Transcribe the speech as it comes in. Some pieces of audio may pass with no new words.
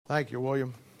Thank you,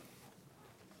 William.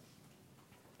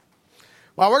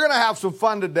 Well, we're going to have some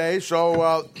fun today,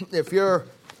 so if you're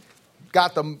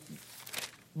got the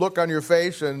look on your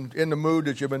face and in the mood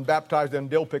that you've been baptized in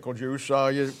dill pickle juice,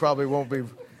 you probably won't be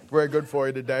very good for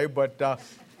you today. But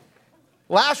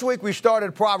last week we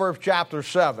started Proverbs chapter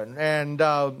 7, and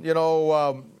we're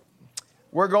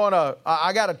going to.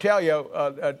 I got to tell you,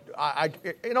 and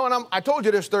I told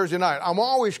you this Thursday night. I'm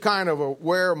always kind of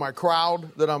aware of my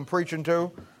crowd that I'm preaching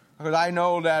to, because I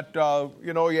know that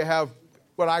you have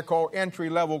what I call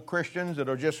entry-level Christians that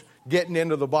are just getting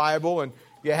into the Bible, and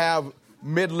you have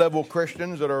mid-level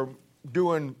Christians that are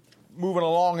moving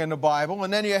along in the Bible,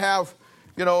 and then you have,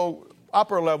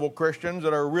 upper-level Christians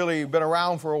that are really been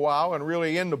around for a while and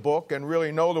really in the book and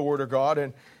really know the Word of God.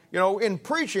 And, in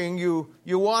preaching, you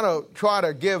want to try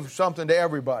to give something to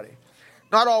everybody.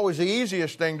 Not always the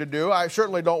easiest thing to do. I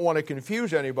certainly don't want to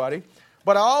confuse anybody,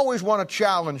 but I always want to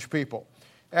challenge people.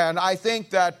 And I think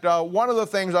that one of the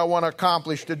things I want to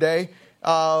accomplish today is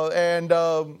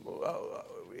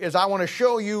I want to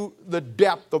show you the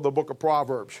depth of the book of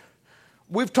Proverbs.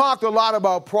 We've talked a lot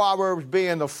about Proverbs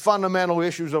being the fundamental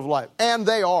issues of life, and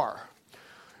they are.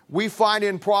 We find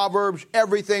in Proverbs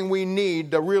everything we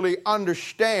need to really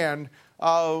understand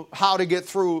how to get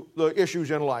through the issues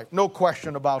in life. No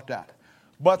question about that.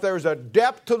 But there's a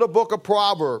depth to the book of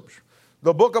Proverbs.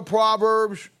 The book of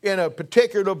Proverbs, in a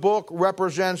particular book,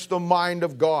 represents the mind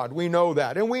of God. We know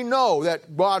that. And we know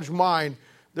that God's mind,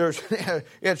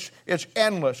 it's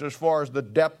endless as far as the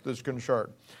depth is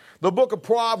concerned. The book of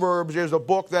Proverbs is a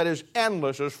book that is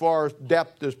endless as far as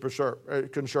depth is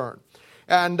concerned.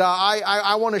 And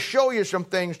I want to show you some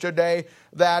things today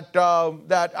that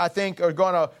I think are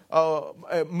going to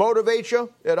motivate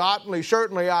you. It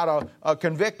certainly ought to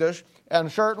convict us,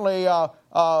 and certainly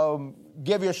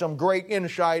give you some great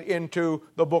insight into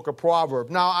the book of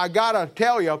Proverbs. Now, I got to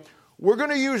tell you, we're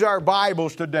going to use our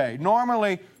Bibles today.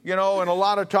 Normally, and a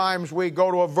lot of times we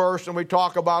go to a verse and we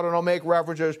talk about it and I'll make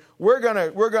references. We're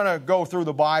gonna go through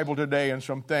the Bible today and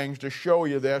some things to show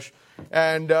you this.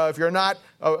 And if you're not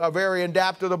very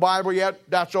adept to the Bible yet,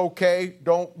 that's okay.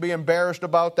 Don't be embarrassed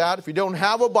about that. If you don't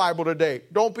have a Bible today,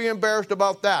 don't be embarrassed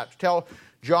about that. Tell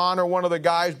John or one of the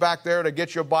guys back there to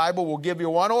get you a Bible. We'll give you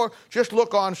one. Or just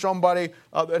look on somebody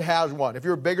that has one. If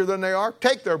you're bigger than they are,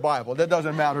 take their Bible. That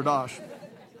doesn't matter to us.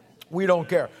 We don't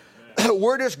care.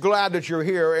 We're just glad that you're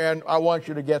here, and I want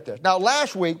you to get this. Now,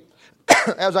 last week,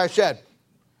 as I said,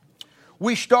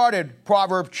 we started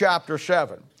Proverbs chapter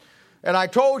 7. And I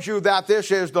told you that this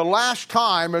is the last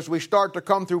time as we start to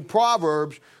come through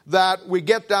Proverbs that we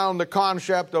get down the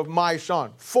concept of my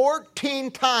son.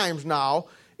 14 times now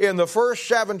in the first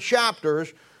 7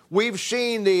 chapters, we've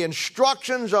seen the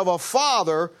instructions of a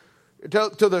father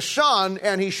to the son,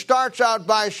 and he starts out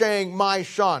by saying, my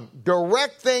son.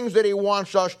 Direct things that he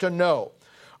wants us to know.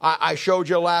 I showed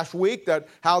you last week that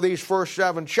how these first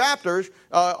 7 chapters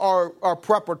are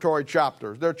preparatory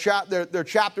chapters. They're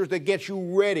chapters that get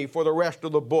you ready for the rest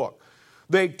of the book.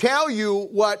 They tell you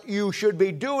what you should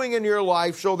be doing in your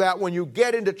life so that when you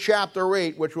get into chapter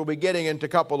 8, which we'll be getting into a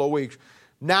couple of weeks,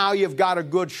 now you've got a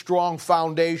good, strong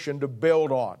foundation to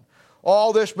build on.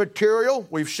 All this material,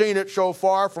 we've seen it so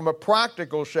far from a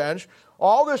practical sense,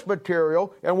 all this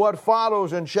material and what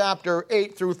follows in chapter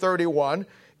 8 through 31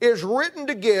 is written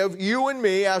to give you and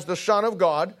me as the Son of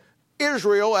God,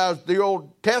 Israel as the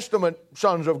Old Testament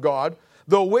sons of God,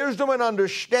 the wisdom and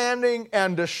understanding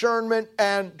and discernment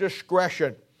and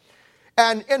discretion.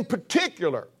 And in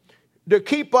particular, to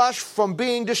keep us from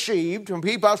being deceived, to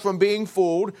keep us from being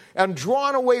fooled, and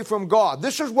drawn away from God.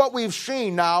 This is what we've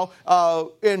seen now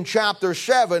in chapter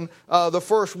 7, the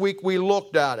first week we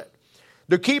looked at it.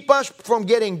 To keep us from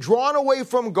getting drawn away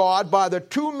from God by the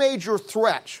 2 major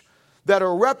threats that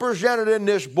are represented in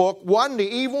this book. One, the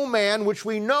evil man, which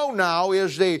we know now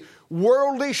is the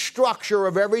worldly structure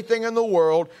of everything in the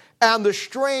world, and the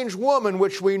strange woman,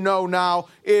 which we know now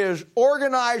is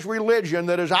organized religion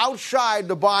that is outside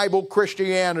the Bible,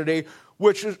 Christianity,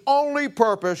 which its only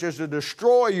purpose is to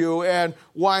destroy you and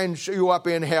wind you up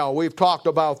in hell. We've talked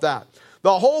about that.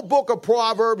 The whole book of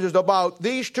Proverbs is about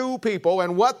these 2 people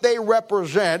and what they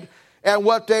represent and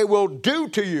what they will do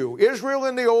to you. Israel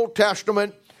in the Old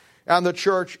Testament and the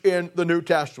church in the New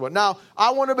Testament. Now, I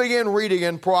want to begin reading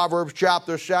in Proverbs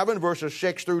chapter 7, verses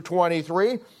 6 through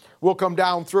 23. We'll come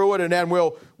down through it, and then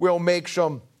we'll make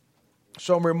some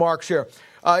remarks here.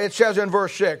 It says in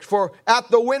verse 6, for at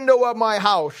the window of my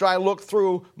house I looked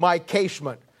through my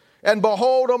casement, and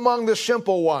behold, among the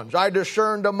simple ones I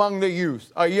discerned among the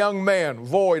youth a young man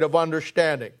void of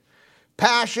understanding,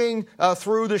 passing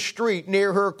through the street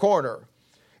near her corner,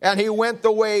 and he went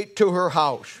the way to her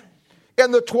house.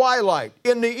 in the twilight,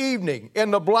 in the evening,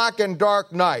 in the black and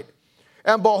dark night.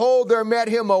 And behold, there met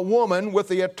him a woman with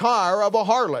the attire of a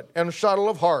harlot and subtle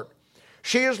of heart.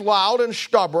 She is loud and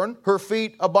stubborn, her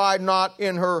feet abide not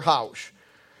in her house.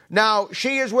 Now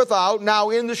she is without, now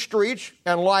in the streets,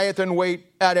 and lieth in wait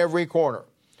at every corner.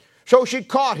 So she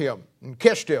caught him and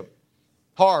kissed him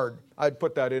hard. I'd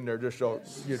put that in there just so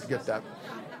you'd get that.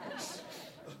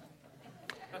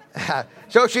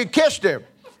 So she kissed him,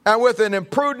 and with an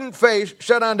imprudent face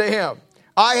said unto him,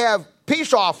 I have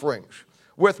peace offerings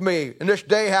with me, and this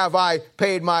day have I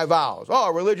paid my vows. Oh,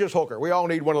 a religious hooker. We all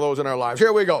need one of those in our lives.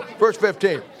 Here we go. Verse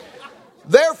 15.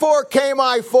 Therefore came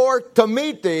I forth to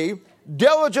meet thee,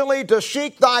 diligently to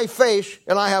seek thy face,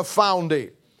 and I have found thee.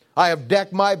 I have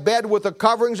decked my bed with the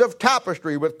coverings of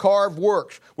tapestry, with carved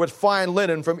works, with fine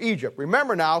linen from Egypt.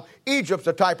 Remember now, Egypt's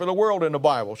the type of the world in the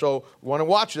Bible, so you want to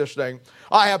watch this thing.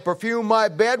 I have perfumed my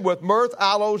bed with myrrh,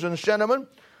 aloes, and cinnamon.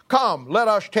 Come, let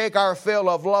us take our fill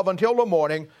of love until the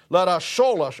morning. Let us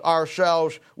solace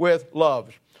ourselves with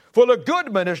loves. For the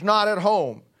goodman is not at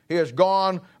home. He is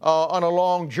gone on a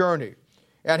long journey.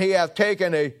 And he hath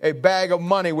taken a bag of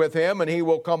money with him, and he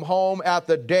will come home at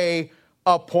the day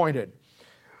appointed.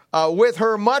 With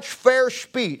her much fair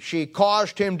speech she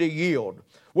caused him to yield.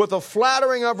 With the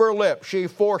flattering of her lips she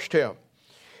forced him.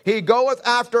 He goeth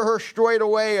after her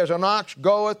straightway as an ox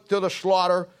goeth to the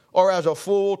slaughter, or as a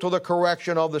fool to the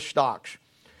correction of the stocks.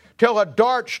 Till a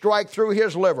dart strike through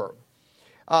his liver,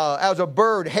 as a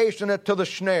bird hasteneth to the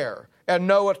snare, and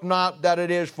knoweth not that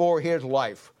it is for his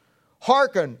life.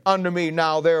 Hearken unto me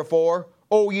now, therefore,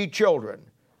 O ye children,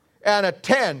 and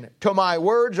attend to my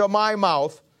words of my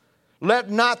mouth. Let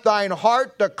not thine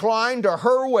heart decline to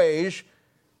her ways.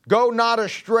 Go not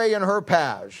astray in her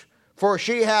paths. For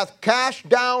she hath cast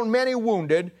down many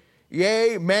wounded.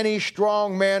 Yea, many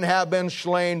strong men have been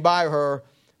slain by her.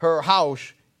 Her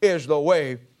house is the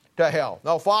way to hell.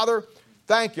 Now, Father,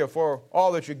 thank you for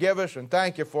all that you give us, and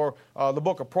thank you for the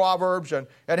book of Proverbs, and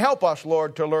help us,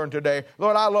 Lord, to learn today.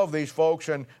 Lord, I love these folks,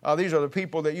 and these are the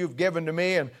people that you've given to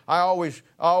me, and I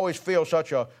always feel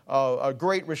such a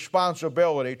great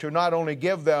responsibility to not only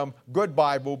give them good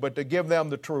Bible, but to give them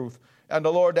the truth, and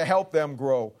the Lord, to help them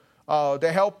grow,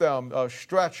 to help them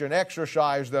stretch and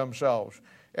exercise themselves.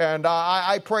 And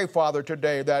I pray, Father,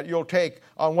 today that you'll take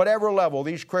on whatever level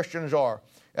these Christians are,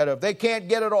 and if they can't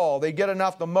get it all, they get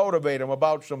enough to motivate them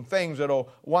about some things that'll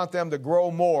want them to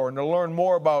grow more and to learn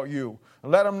more about you.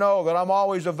 And let them know that I'm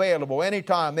always available.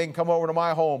 Anytime they can come over to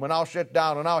my home, and I'll sit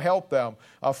down and I'll help them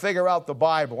figure out the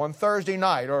Bible on Thursday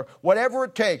night, or whatever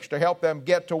it takes to help them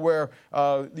get to where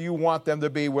you want them to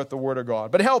be with the Word of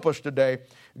God. But help us today.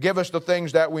 Give us the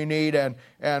things that we need,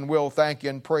 and we'll thank you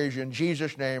and praise you in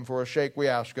Jesus' name. For a sake we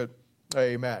ask it.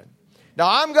 Amen. Now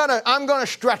I'm gonna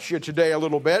stretch you today a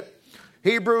little bit.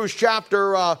 Hebrews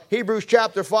chapter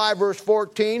 5, verse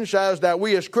 14 says that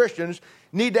we as Christians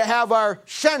need to have our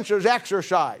senses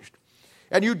exercised.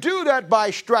 And you do that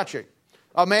by stretching.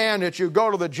 A man that you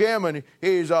go to the gym, and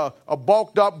he's a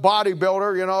bulked up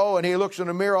bodybuilder, you know, and he looks in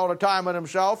the mirror all the time at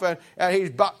himself, and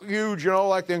he's huge, you know,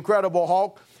 like the Incredible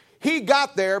Hulk. He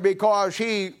got there because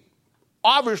he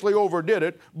obviously overdid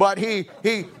it, but he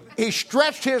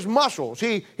stretched his muscles.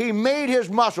 He made his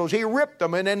muscles. He ripped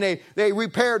them, and then they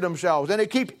repaired themselves. And they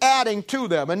keep adding to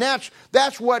them. And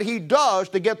that's what he does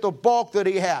to get the bulk that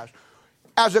he has.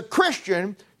 As a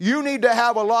Christian, you need to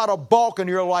have a lot of bulk in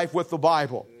your life with the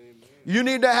Bible. You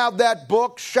need to have that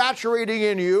book saturating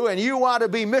in you, and you ought to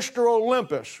be Mr.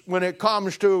 Olympus when it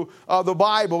comes to the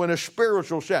Bible in a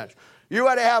spiritual sense. You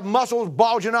ought to have muscles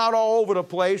bulging out all over the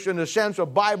place in the sense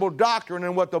of Bible doctrine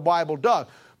and what the Bible does.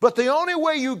 But the only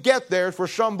way you get there is for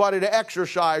somebody to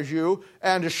exercise you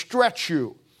and to stretch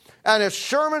you. And it's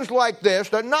sermons like this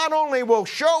that not only will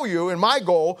show you, and my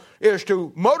goal is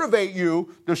to motivate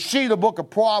you to see the book of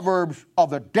Proverbs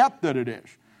of the depth that it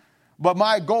is, but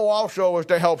my goal also is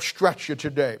to help stretch you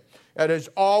today. And as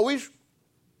always,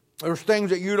 there's things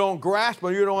that you don't grasp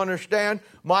or you don't understand.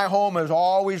 My home is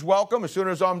always welcome. As soon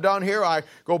as I'm done here, I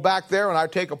go back there and I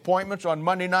take appointments on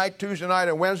Monday night, Tuesday night,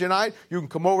 and Wednesday night. You can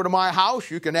come over to my house.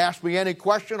 You can ask me any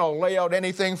question. I'll lay out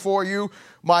anything for you.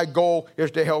 My goal is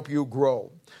to help you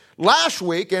grow. Last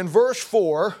week in verse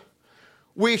 4,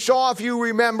 we saw, if you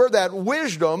remember, that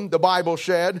wisdom, the Bible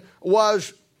said,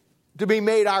 was to be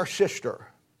made our sister.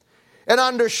 And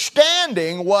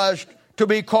understanding was to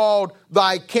be called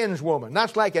thy kinswoman.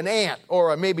 That's like an aunt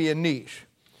or maybe a niece.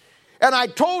 And I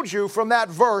told you from that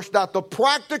verse that the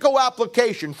practical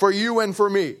application for you and for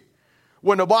me,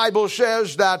 when the Bible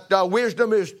says that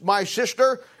wisdom is my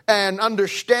sister and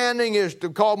understanding is to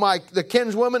call the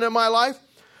kinswoman in my life,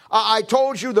 I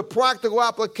told you the practical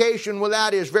application with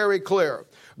that is very clear.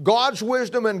 God's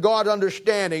wisdom and God's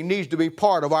understanding needs to be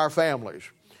part of our families.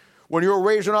 When you're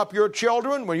raising up your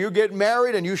children, when you get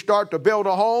married and you start to build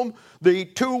a home, the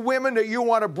two women that you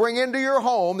want to bring into your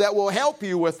home that will help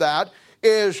you with that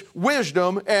is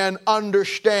wisdom and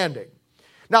understanding.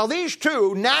 Now, these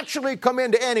two naturally come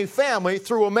into any family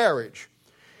through a marriage.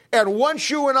 And once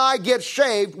you and I get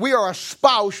saved, we are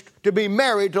espoused to be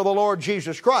married to the Lord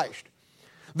Jesus Christ.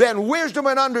 Then wisdom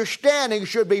and understanding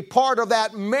should be part of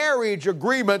that marriage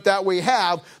agreement that we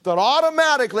have that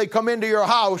automatically come into your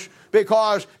house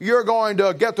because you're going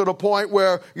to get to the point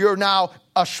where you're now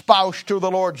espoused to the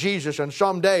Lord Jesus. And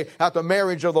someday at the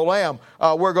marriage of the Lamb,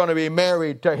 we're going to be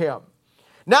married to Him.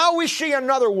 Now we see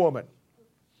another woman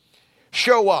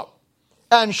show up.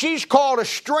 And she's called a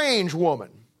strange woman.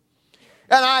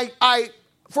 And I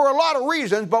for a lot of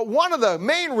reasons, but one of the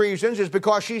main reasons is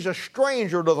because she's a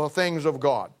stranger to the things of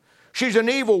God. She's an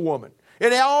evil woman.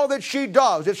 And all that she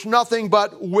does, it's nothing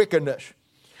but wickedness.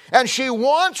 And she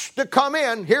wants to come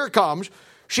in, here it comes,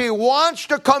 she wants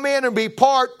to come in and be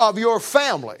part of your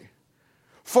family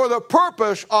for the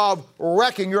purpose of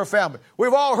wrecking your family.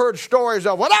 We've all heard stories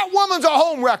of, well, that woman's a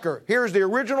home wrecker. Here's the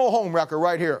original home wrecker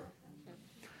right here.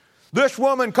 This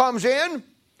woman comes in,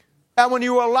 and when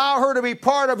you allow her to be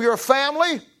part of your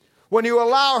family, when you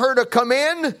allow her to come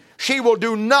in, she will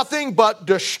do nothing but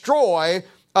destroy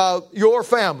your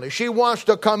family. She wants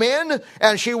to come in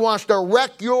and she wants to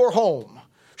wreck your home.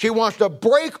 She wants to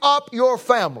break up your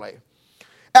family.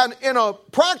 And in a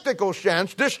practical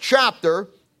sense, this chapter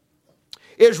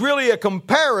is really a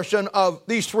comparison of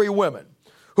these three women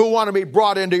who want to be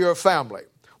brought into your family.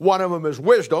 One of them is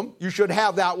wisdom. You should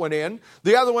have that one in.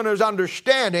 The other one is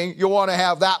understanding. You want to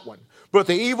have that one. But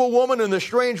the evil woman and the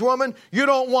strange woman, you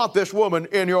don't want this woman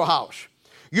in your house.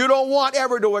 You don't want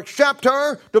ever to accept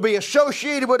her, to be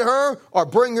associated with her, or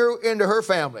bring her into her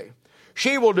family.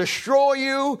 She will destroy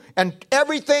you, and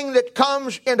everything that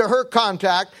comes into her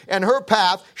contact and her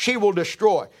path, she will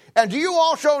destroy. And do you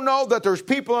also know that there's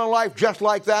people in life just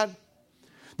like that?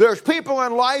 There's people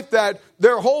in life that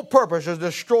their whole purpose is to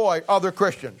destroy other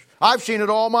Christians. I've seen it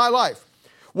all my life.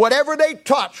 Whatever they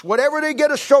touch, whatever they get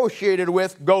associated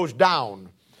with goes down.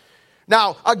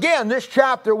 Now, again, this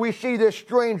chapter we see this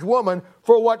strange woman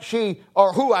for what she,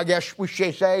 or who I guess we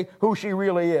should say, who she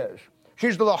really is.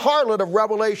 She's the harlot of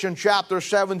Revelation chapter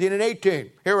 17 and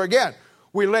 18. Here again,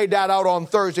 we laid that out on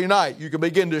Thursday night. You can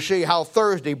begin to see how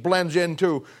Thursday blends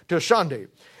into Sunday.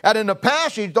 And in the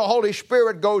passage, the Holy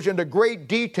Spirit goes into great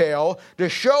detail to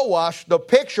show us the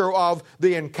picture of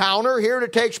the encounter here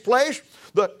that takes place,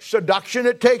 the seduction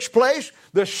that takes place,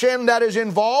 the sin that is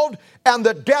involved, and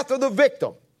the death of the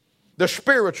victim, the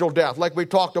spiritual death, like we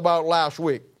talked about last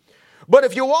week. But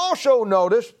if you also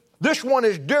notice, this one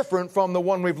is different from the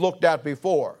one we've looked at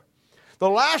before. The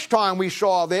last time we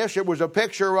saw this, it was a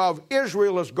picture of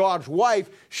Israel as God's wife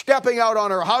stepping out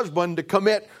on her husband to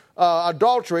commit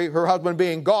adultery, her husband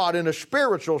being God in a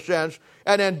spiritual sense,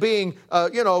 and then being,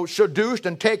 seduced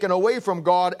and taken away from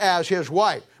God as his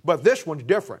wife. But this one's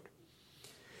different.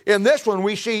 In this one,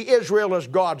 we see Israel as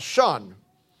God's son,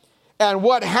 and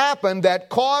what happened that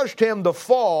caused him to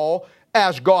fall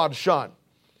as God's son.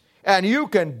 And you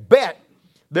can bet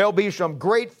there'll be some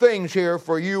great things here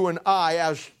for you and I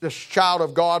as the child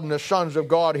of God and the sons of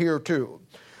God here too.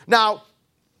 Now,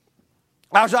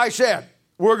 as I said,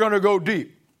 we're going to go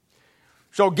deep.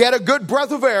 So get a good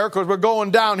breath of air because we're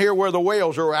going down here where the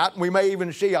whales are at. And we may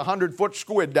even see 100-foot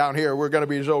squid down here. We're going to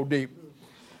be so deep.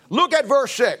 Look at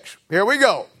verse 6. Here we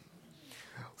go.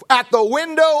 At the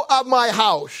window of my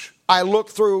house, I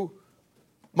looked through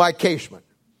my casement.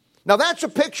 Now that's a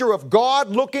picture of God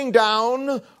looking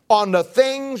down on the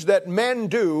things that men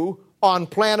do on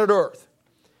planet Earth.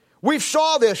 We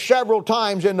saw this several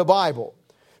times in the Bible.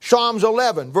 Psalms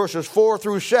 11, verses 4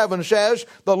 through 7 says,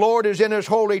 the Lord is in his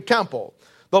holy temple.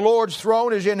 The Lord's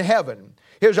throne is in heaven.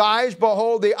 His eyes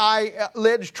behold the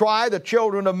eyelids try the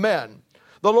children of men.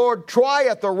 The Lord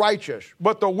trieth the righteous,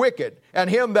 but the wicked, and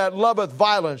him that loveth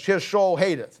violence his soul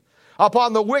hateth.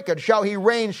 Upon the wicked shall he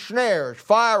rain snares,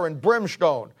 fire and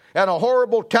brimstone, and a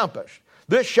horrible tempest.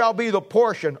 This shall be the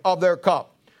portion of their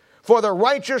cup. For the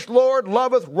righteous Lord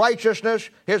loveth righteousness,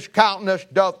 his countenance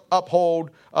doth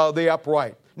uphold the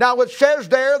upright. Now it says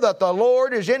there that the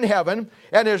Lord is in heaven,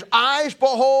 and his eyes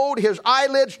behold, his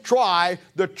eyelids try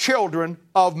the children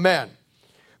of men.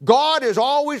 God is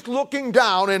always looking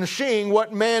down and seeing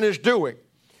what man is doing.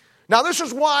 Now this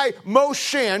is why most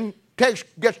sin gets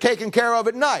taken care of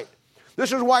at night.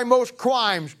 This is why most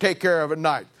crimes take care of at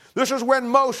night. This is when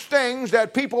most things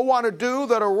that people want to do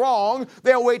that are wrong,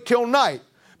 they'll wait till night.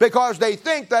 because they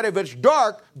think that if it's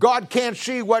dark, God can't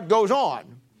see what goes on.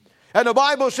 And the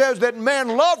Bible says that men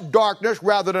loved darkness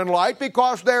rather than light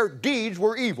because their deeds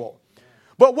were evil.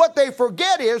 But what they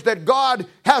forget is that God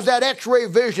has that x-ray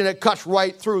vision that cuts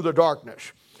right through the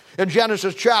darkness. In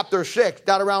Genesis chapter 6,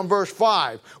 down around verse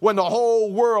 5, when the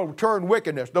whole world turned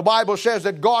wickedness, the Bible says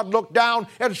that God looked down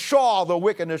and saw the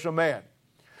wickedness of man.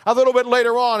 A little bit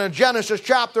later on in Genesis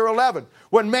chapter 11,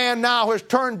 when man now has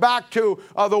turned back to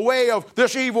the way of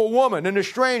this evil woman and this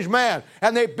strange man,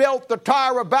 and they built the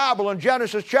Tower of Babel in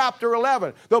Genesis chapter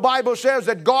 11. The Bible says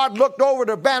that God looked over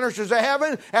the banisters of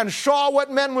heaven and saw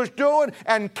what men was doing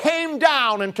and came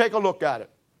down and take a look at it.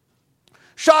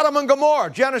 Sodom and Gomorrah,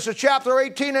 Genesis chapter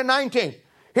 18 and 19.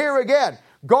 Here again,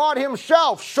 God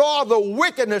himself saw the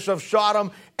wickedness of Sodom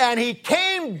and he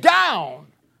came down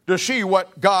to see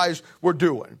what guys were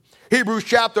doing. Hebrews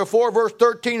chapter 4 verse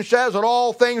 13 says that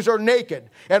all things are naked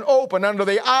and open under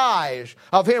the eyes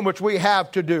of him which we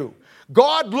have to do.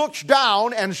 God looks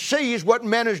down and sees what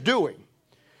men is doing.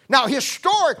 Now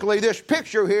historically this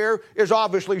picture here is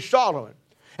obviously Solomon.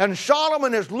 And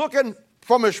Solomon is looking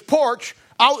from his porch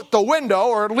out the window,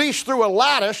 or at least through a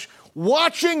lattice,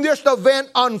 watching this event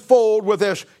unfold with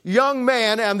this young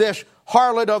man and this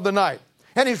harlot of the night.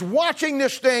 And he's watching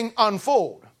this thing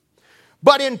unfold.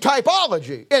 But in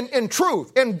typology, in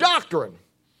truth, in doctrine,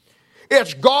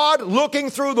 it's God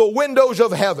looking through the windows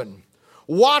of heaven,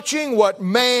 watching what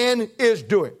man is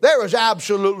doing. There is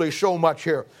absolutely so much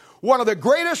here. One of the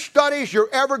greatest studies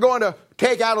you're ever going to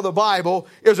take out of the Bible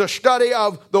is a study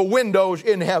of the windows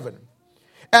in heaven.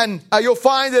 And you'll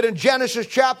find that in Genesis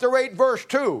chapter 8 verse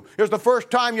 2 is the first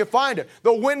time you find it.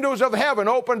 The windows of heaven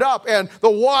opened up and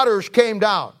the waters came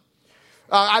down.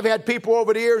 I've had people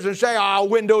over the years and say,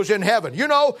 windows in heaven. You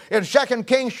know, in 2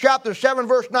 Kings chapter 7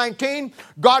 verse 19,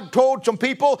 God told some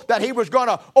people that he was going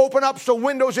to open up some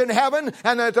windows in heaven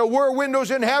and that there were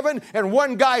windows in heaven, and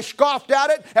one guy scoffed at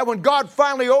it, and when God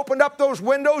finally opened up those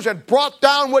windows and brought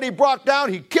down what he brought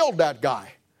down, he killed that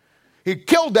guy. He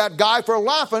killed that guy for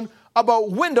laughing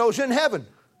about windows in heaven.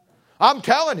 I'm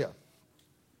telling you.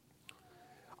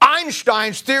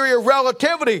 Einstein's theory of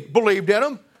relativity believed in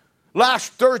them.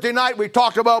 Last Thursday night we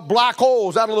talked about black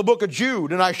holes out of the book of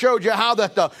Jude, and I showed you how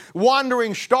that the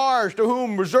wandering stars to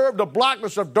whom reserved the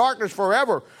blackness of darkness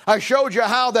forever. I showed you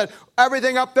how that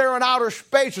everything up there in outer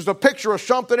space is a picture of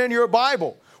something in your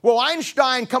Bible. Well,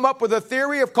 Einstein come up with a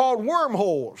theory called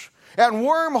wormholes. And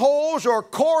wormholes are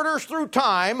corridors through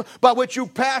time by which you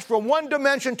pass from one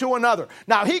dimension to another.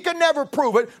 Now, he could never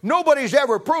prove it. Nobody's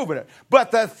ever proven it.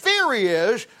 But the theory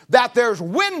is that there's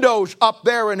windows up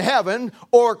there in heaven,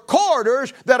 or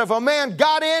corridors that if a man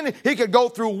got in, he could go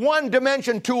through one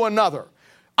dimension to another.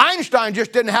 Einstein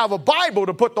just didn't have a Bible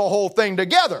to put the whole thing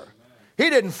together. He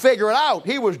didn't figure it out.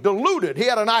 He was deluded. He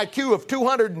had an IQ of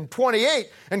 228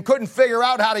 and couldn't figure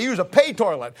out how to use a pay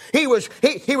toilet. He was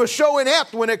so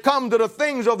inept when it come to the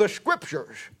things of the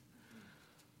Scriptures.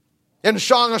 In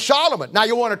Song of Solomon. Now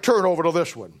you want to turn over to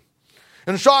this one.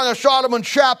 In Song of Solomon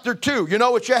chapter 2, you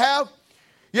know what you have?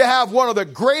 You have one of the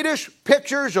greatest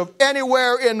pictures of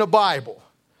anywhere in the Bible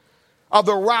of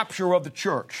the rapture of the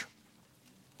church.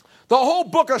 The whole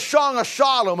book of Song of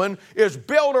Solomon is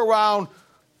built around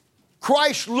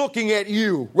Christ looking at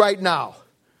you right now.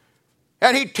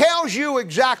 And he tells you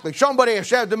exactly. Somebody has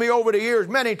said to me over the years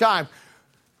many times,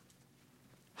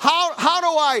 how do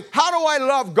I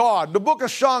love God? The book of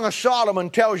Song of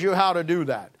Solomon tells you how to do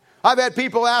that. I've had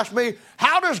people ask me,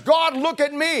 how does God look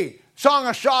at me? Song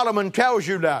of Solomon tells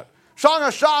you that. Song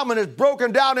of Solomon is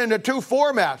broken down into two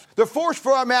formats. The first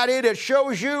format is it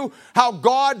shows you how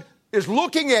God is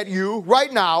looking at you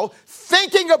right now,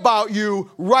 thinking about you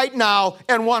right now,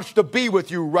 and wants to be with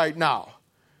you right now.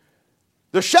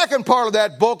 The second part of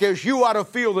that book is you ought to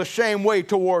feel the same way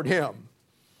toward him.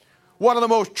 One of the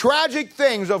most tragic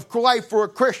things of life for a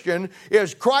Christian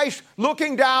is Christ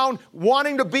looking down,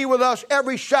 wanting to be with us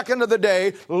every second of the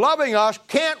day, loving us,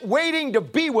 waiting to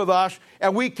be with us,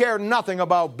 and we care nothing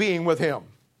about being with him.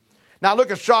 Now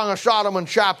look at Song of Solomon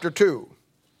chapter 2.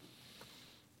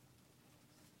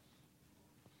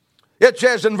 It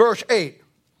says in verse 8,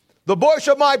 the voice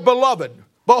of my beloved,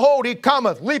 behold, he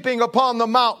cometh, leaping upon the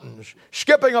mountains,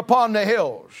 skipping upon the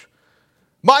hills.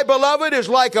 My beloved is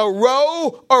like a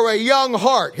roe or a young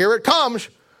hart. Here it comes.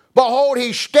 Behold,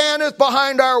 he standeth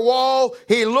behind our wall.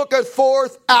 He looketh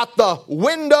forth at the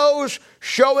windows,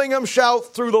 showing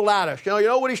himself through the lattice. You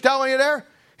know what he's telling you there?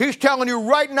 He's telling you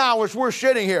right now as we're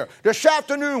sitting here, this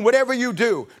afternoon, whatever you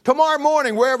do, tomorrow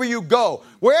morning, wherever you go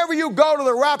to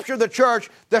the rapture of the church,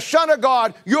 the Son of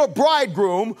God, your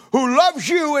bridegroom, who loves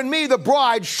you and me, the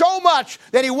bride, so much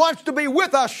that he wants to be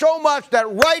with us so much that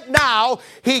right now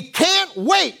he can't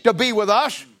wait to be with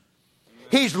us.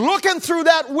 He's looking through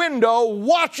that window,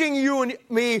 watching you and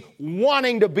me,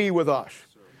 wanting to be with us.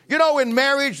 You know, in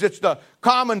marriage, it's the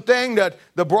common thing that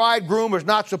the bridegroom is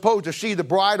not supposed to see the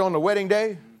bride on the wedding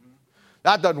day.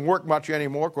 That doesn't work much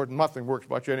anymore. Of course, nothing works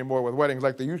much anymore with weddings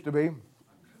like they used to be.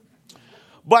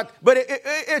 But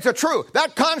it's a truth.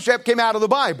 That concept came out of the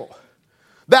Bible.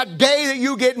 That day that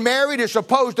you get married is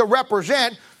supposed to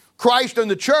represent Christ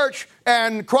and the church,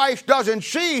 and Christ doesn't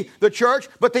see the church,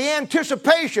 but the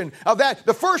anticipation of that,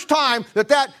 the first time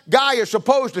that guy is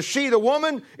supposed to see the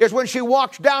woman is when she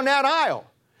walks down that aisle.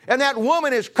 And that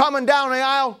woman is coming down the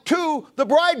aisle to the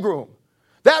bridegroom.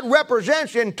 That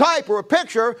represents in type or a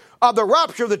picture of the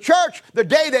rapture of the church, the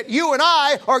day that you and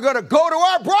I are going to go to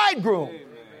our bridegroom. Amen.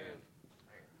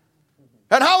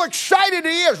 And how excited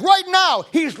he is. Right now,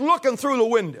 he's looking through the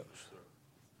windows.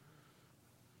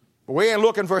 But we ain't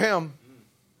looking for him.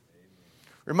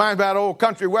 Reminds me of that old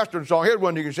country western song. Here's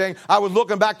one you can sing. I was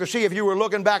looking back to see if you were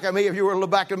looking back at me, if you were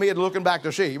looking back at me and looking back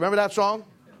to see. You remember that song?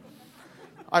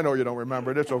 I know you don't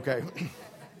remember it. It's okay.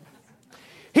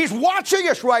 He's watching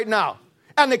us right now.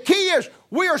 And the key is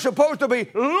we are supposed to be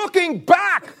looking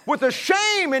back with the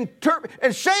same and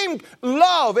same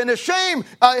love and the same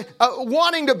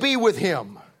wanting to be with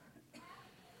him.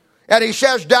 And he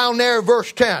says down there,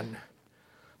 verse 10,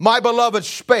 my beloved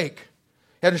spake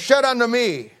and said unto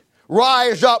me,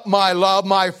 rise up, my love,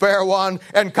 my fair one,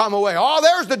 and come away. Oh,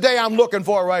 there's the day I'm looking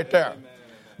for right there.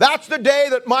 That's the day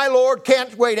that my Lord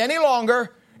can't wait any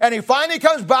longer. And he finally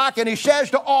comes back and he says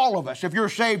to all of us, if you're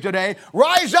saved today,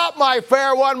 rise up, my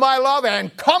fair one, my love,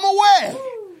 and come away.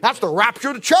 That's the rapture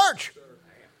of the church.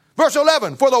 Verse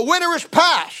 11, for the winter is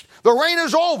past, the rain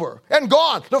is over and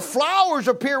gone. The flowers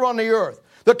appear on the earth.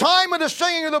 The time of the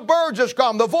singing of the birds has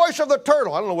come. The voice of the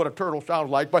turtle, I don't know what a turtle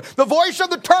sounds like, but the voice of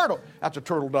the turtle, that's a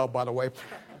turtle dove, by the way,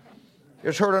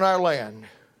 is heard in our land.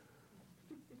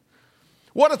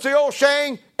 What is the old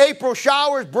saying? April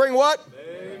showers bring what?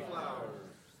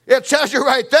 It says it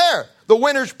right there. The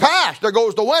winter's past. There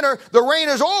goes the winter. The rain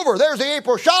is over. There's the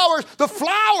April showers. The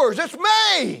flowers. It's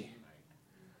May.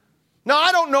 Now,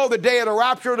 I don't know the day of the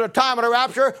rapture, the time of the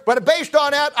rapture, but based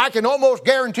on that, I can almost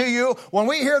guarantee you when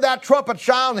we hear that trumpet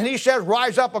sound and he says,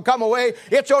 rise up and come away,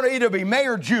 it's going to either be May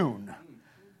or June.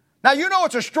 Now, you know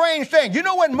it's a strange thing. You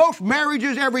know when most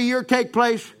marriages every year take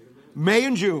place? May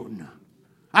and June.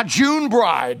 A June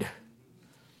bride.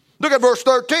 Look at verse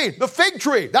 13. The fig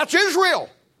tree. That's Israel.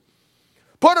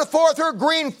 Putteth forth her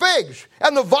green figs,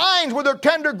 and the vines with her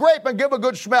tender grape, and give a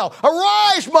good smell.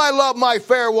 Arise, my love, my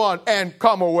fair one, and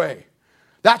come away.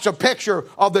 That's a picture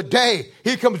of the day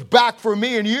he comes back for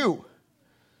me and you.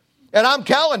 And I'm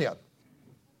telling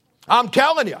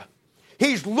you,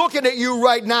 he's looking at you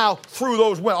right now through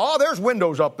those windows. Oh, there's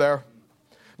windows up there.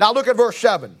 Now look at verse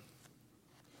 7.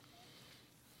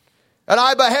 And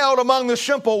I beheld among the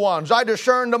simple ones, I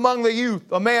discerned among the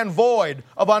youth a man void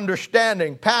of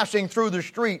understanding, passing through the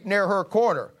street near her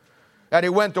corner, and he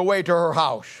went away to her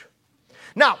house.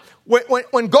 Now,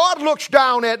 when God looks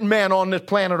down at men on this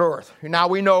planet Earth, now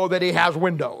we know that he has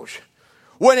windows.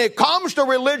 When it comes to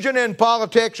religion and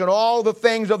politics and all the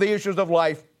things of the issues of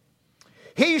life,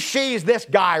 he sees this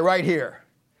guy right here.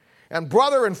 And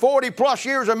brother, in 40 plus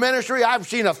years of ministry, I've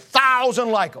seen 1,000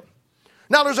 like him.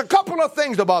 Now, there's a couple of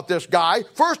things about this guy.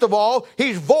 First of all,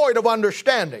 he's void of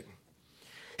understanding.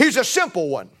 He's a simple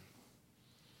one,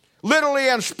 literally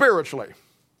and spiritually.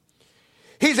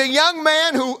 He's a young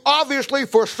man who obviously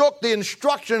forsook the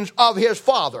instructions of his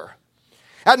father.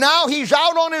 And now he's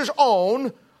out on his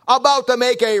own about to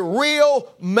make a real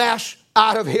mess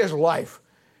out of his life.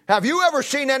 Have you ever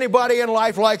seen anybody in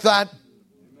life like that?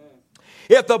 Amen.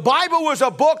 If the Bible was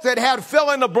a book that had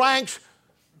fill in the blanks,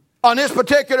 on this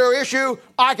particular issue,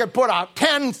 I could put out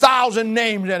 10,000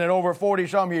 names in it over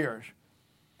 40-some years.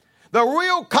 The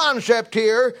real concept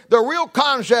here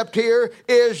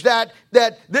is that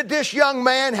this young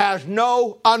man has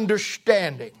no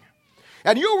understanding.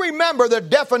 And you remember the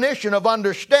definition of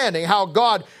understanding, how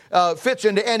God fits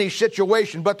into any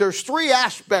situation. But there's three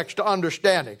aspects to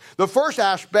understanding. The first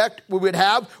aspect we would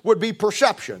have would be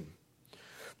perception.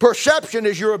 Perception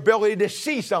is your ability to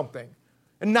see something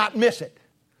and not miss it.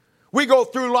 We go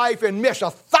through life and miss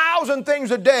 1,000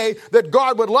 things a day that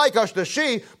God would like us to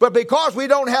see, but because we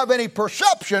don't have any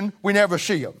perception, we never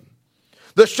see them.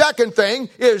 The second thing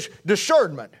is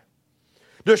discernment.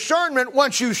 Discernment,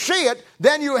 once you see it,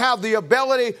 then you have the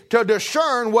ability to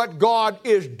discern what God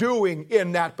is doing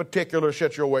in that particular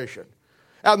situation.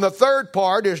 And the third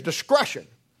part is discretion.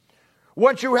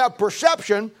 Once you have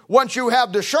perception, once you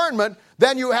have discernment,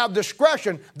 then you have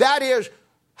discretion. That is,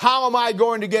 how am I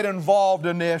going to get involved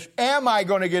in this? Am I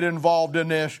going to get involved in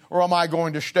this? Or am I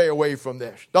going to stay away from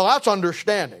this? Now, that's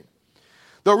understanding.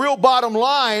 The real bottom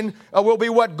line will be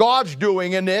what God's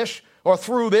doing in this, or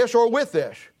through this, or with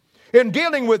this. In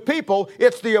dealing with people,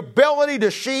 it's the ability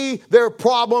to see their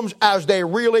problems as they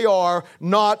really are,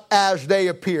 not as they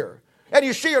appear. And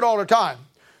you see it all the time.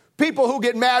 People who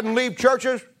get mad and leave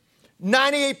churches,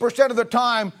 98% of the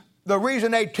time, the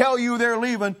reason they tell you they're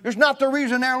leaving is not the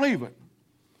reason they're leaving.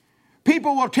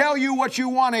 People will tell you what you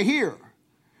want to hear.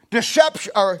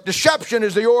 Deception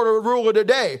is the order of rule of the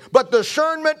day. But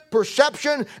discernment,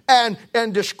 perception, and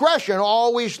discretion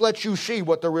always lets you see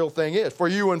what the real thing is. For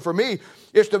you and for me,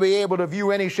 it's to be able to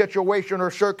view any situation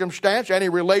or circumstance, any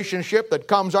relationship that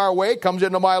comes our way, comes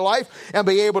into my life, and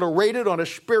be able to rate it on a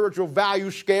spiritual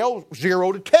value scale,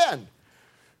 0 to 10.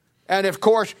 And of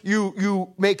course,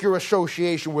 you make your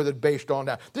association with it based on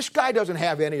that. This guy doesn't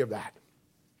have any of that.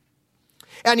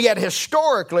 And yet,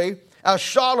 historically, as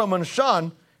Solomon's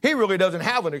son, he really doesn't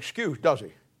have an excuse, does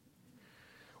he?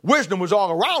 Wisdom was all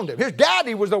around him. His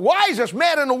daddy was the wisest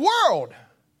man in the world.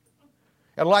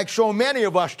 And like so many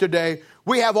of us today,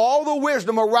 we have all the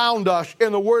wisdom around us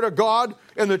in the Word of God,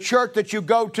 in the church that you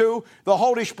go to, the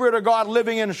Holy Spirit of God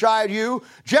living inside you.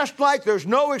 Just like there's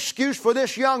no excuse for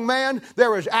this young man,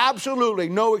 there is absolutely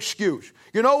no excuse.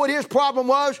 You know what his problem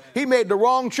was? He made the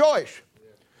wrong choice.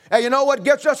 And you know what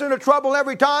gets us into trouble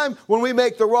every time? When we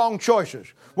make the wrong choices.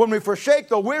 When we forsake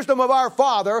the wisdom of our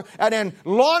Father and then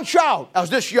launch out, as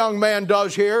this young man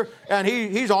does here, and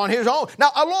he's on his own.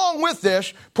 Now, along with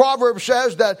this, Proverbs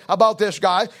says that about this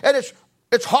guy, and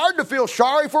it's hard to feel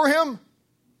sorry for him.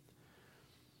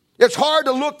 It's hard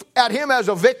to look at him as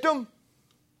a victim.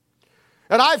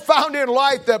 And I've found in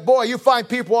life that, boy, you find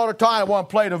people all the time that want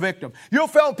to play the victim. You'll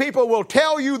find people will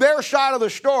tell you their side of the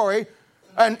story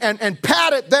and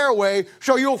pat it their way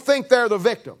so you'll think they're the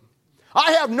victim.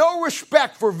 I have no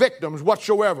respect for victims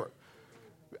whatsoever.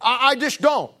 I just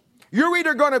don't. You're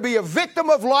either going to be a victim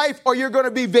of life or you're going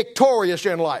to be victorious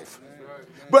in life.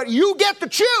 But you get to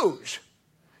choose.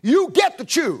 You get to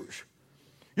choose.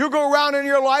 You go around in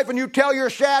your life and you tell your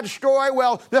sad story.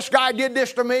 Well, this guy did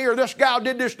this to me, or this gal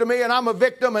did this to me, and I'm a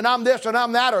victim, and I'm this and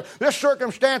I'm that, or this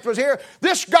circumstance was here.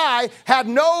 This guy had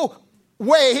no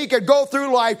way he could go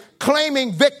through life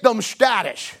claiming victim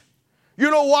status. You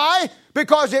know why?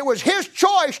 Because it was his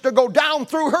choice to go down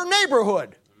through her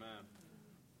neighborhood. Amen.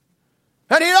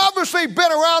 And he'd obviously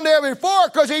been around there before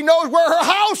because he knows where her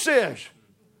house is.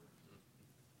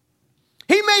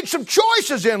 He made some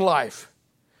choices in life.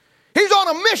 He's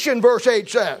on a mission, verse 8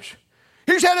 says.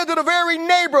 He's headed to the very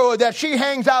neighborhood that she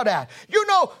hangs out at. You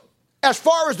know, as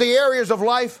far as the areas of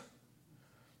life,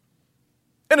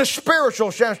 in a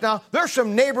spiritual sense now, there's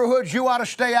some neighborhoods you ought to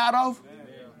stay out of.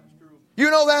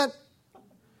 You know that?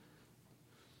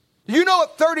 You know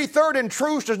that 33rd and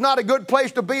Troost is not a good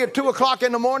place to be at 2 o'clock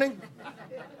in the morning?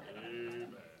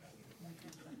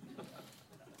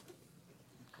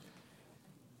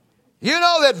 You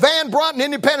know that Van Brunt and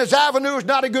Independence Avenue is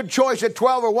not a good choice at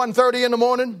 12 or 1:30 in the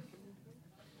morning?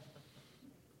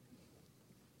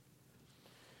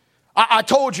 I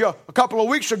told you a couple of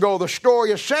weeks ago the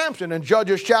story of Samson in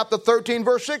Judges chapter 13,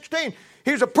 verse 16.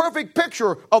 He's a perfect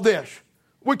picture of this.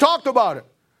 We talked about it.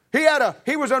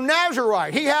 He was a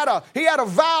Nazirite. He had a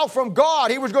vow from God.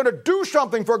 He was going to do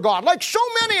something for God, like so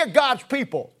many of God's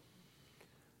people.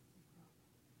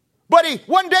 But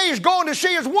one day he's going to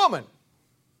see his woman.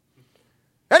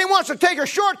 And he wants to take a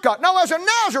shortcut. Now, as a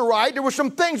Nazirite, there were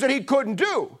some things that he couldn't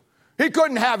do. He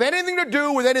couldn't have anything to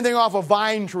do with anything off a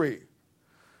vine tree.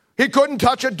 He couldn't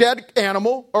touch a dead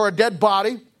animal or a dead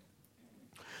body.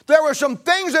 There were some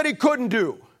things that he couldn't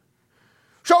do.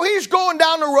 So he's going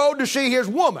down the road to see his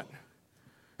woman.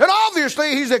 And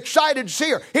obviously he's excited to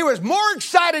see her. He was more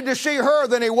excited to see her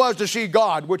than he was to see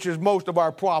God, which is most of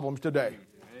our problems today.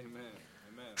 Amen.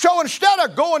 So instead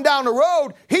of going down the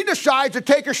road, he decides to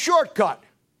take a shortcut.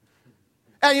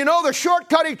 And you know, the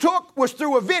shortcut he took was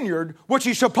through a vineyard, which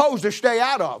he's supposed to stay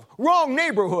out of. Wrong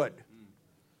neighborhood.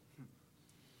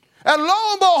 And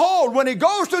lo and behold, when he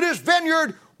goes to this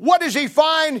vineyard, what does he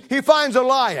find? He finds a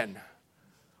lion.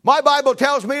 My Bible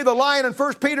tells me the lion in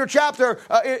 1 Peter chapter,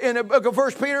 in the book of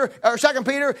 1 Peter, or 2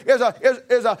 Peter, is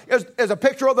a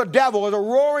picture of the devil, as a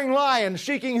roaring lion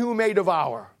seeking who may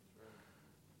devour.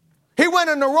 He went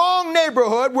in the wrong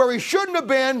neighborhood where he shouldn't have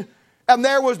been, And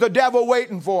there was the devil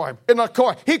waiting for him in the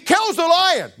court. He kills the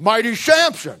lion, mighty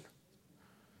Samson.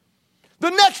 The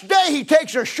next day he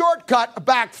takes a shortcut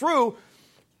back through.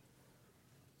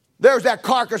 There's that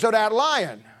carcass of that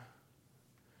lion.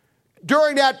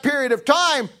 During that period of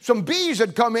time, some bees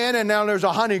had come in, and now there's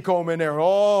a honeycomb in there.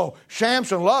 Oh,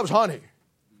 Samson loves honey.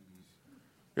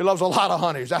 He loves a lot of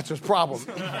honeys. That's his problem.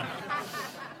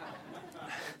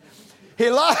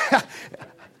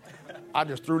 I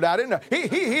just threw that in there.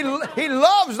 He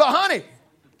loves the honey.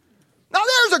 Now,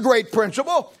 there's a great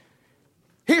principle.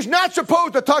 He's not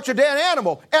supposed to touch a dead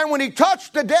animal. And when he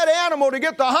touched the dead animal to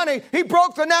get the honey, he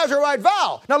broke the Nazirite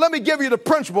vow. Now, let me give you the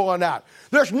principle on that.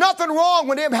 There's nothing wrong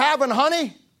with him having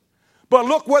honey, but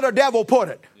look where the devil put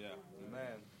it. Yeah. Amen.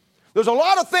 There's a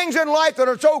lot of things in life that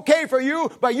it's okay for you,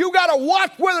 but you got to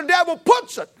watch where the devil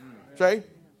puts it. See?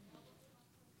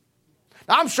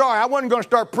 Now, I'm sorry, I wasn't going to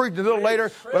start preaching a little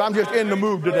later, but I'm just in the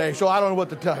mood today, so I don't know what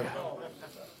to tell you.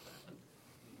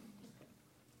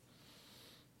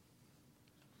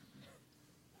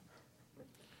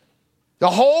 The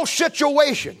whole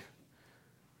situation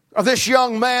of this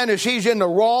young man is he's in the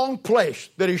wrong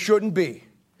place that he shouldn't be.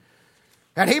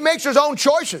 And he makes his own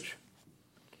choices.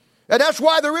 And that's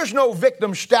why there is no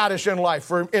victim status in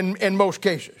life in most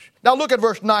cases. Now look at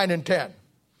verse 9 and 10.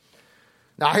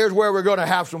 Now here's where we're going to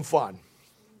have some fun.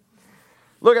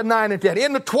 Look at 9 and 10.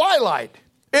 In the twilight,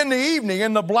 in the evening,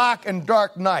 in the black and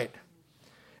dark night.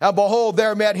 And behold,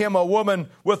 there met him a woman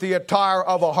with the attire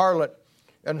of a harlot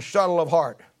and subtle of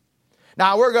heart.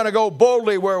 Now, we're going to go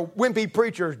boldly where wimpy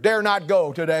preachers dare not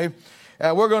go today.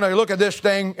 And we're going to look at this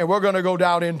thing, and we're going to go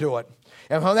down into it.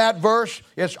 And from that verse,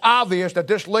 it's obvious that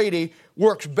this lady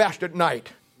works best at night.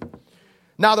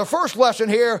 Now, the first lesson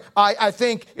here, I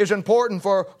think, is important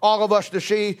for all of us to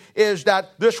see, is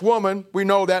that this woman, we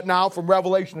know that now from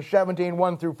Revelation 17,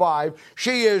 1 through 5,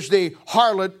 she is the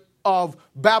harlot of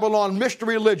Babylon,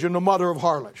 mystery religion, the mother of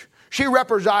harlots. She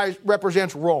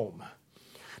represents Rome.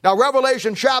 Now,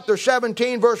 Revelation chapter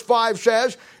 17, verse 5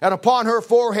 says, and upon her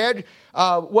forehead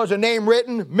was a name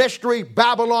written, Mystery,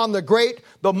 Babylon the Great,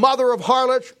 the mother of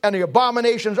harlots and the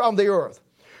abominations of the earth.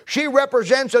 She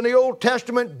represents in the Old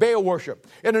Testament Baal worship.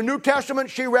 In the New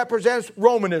Testament, she represents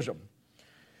Romanism.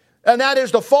 And that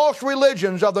is the false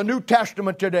religions of the New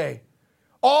Testament today.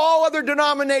 All other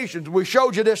denominations, we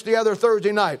showed you this the other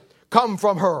Thursday night, come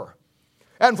from her.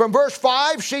 And from verse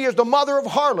 5, she is the mother of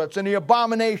harlots and the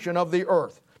abomination of the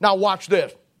earth. Now watch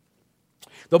this.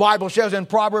 The Bible says in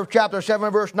Proverbs chapter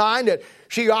 7 verse 9 that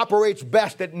she operates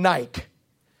best at night.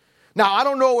 Now I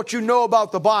don't know what you know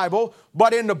about the Bible,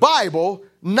 but in the Bible,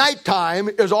 nighttime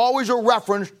is always a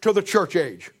reference to the church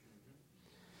age.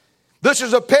 This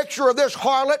is a picture of this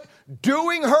harlot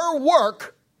doing her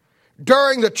work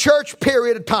during the church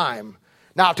period of time.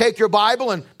 Now take your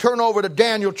Bible and turn over to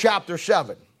Daniel chapter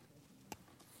 7.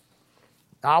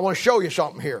 Now I want to show you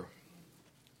something here.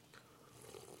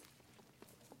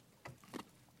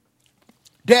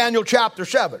 Daniel chapter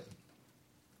 7.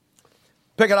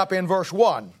 Pick it up in verse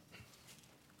 1.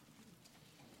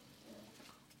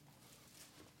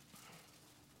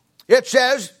 It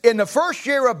says, in the first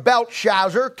year of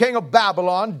Belshazzar, king of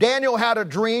Babylon, Daniel had a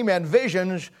dream and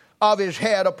visions of his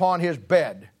head upon his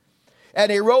bed.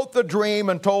 And he wrote the dream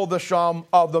and told the sum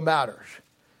of the matters.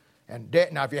 And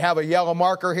now if you have a yellow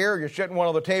marker here, you're sitting at one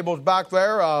of the tables back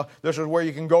there, this is where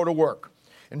you can go to work.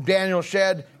 And Daniel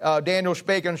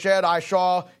spake and said, I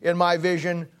saw in my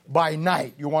vision by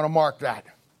night. You want to mark that.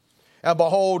 And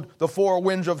behold, the four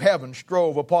winds of heaven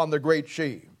strove upon the great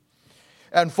sea.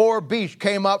 And four beasts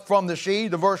came up from the sea,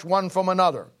 the verse one from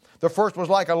another. The first was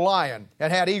like a lion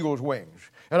and had eagle's wings.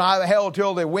 And I beheld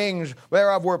till the wings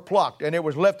thereof were plucked, and it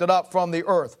was lifted up from the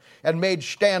earth, and made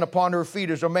stand upon her feet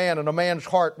as a man, and a man's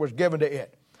heart was given to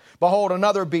it. Behold,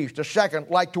 another beast, a second,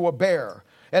 like to a bear.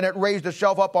 And it raised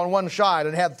itself up on one side,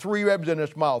 and had three ribs in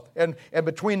its mouth, and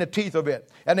between the teeth of it.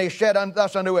 And they said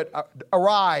thus unto it,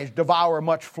 Arise, devour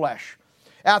much flesh.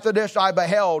 After this I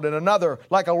beheld, and another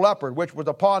like a leopard, which was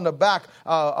upon the back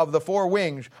of the four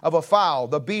wings of a fowl.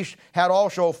 The beast had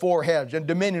also four heads, and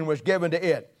dominion was given to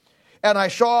it. And I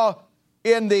saw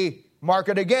in the, mark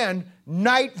it again,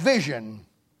 night vision.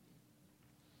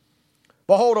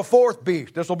 Behold, a fourth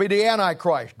beast. This will be the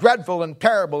Antichrist, dreadful and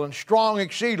terrible and strong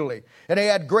exceedingly. And he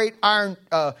had great iron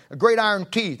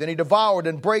teeth, and he devoured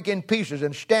and brake in pieces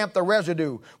and stamped the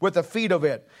residue with the feet of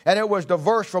it. And it was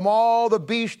diverse from all the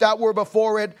beasts that were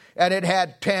before it, and it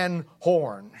had 10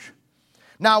 horns.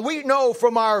 Now we know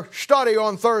from our study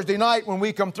on Thursday night when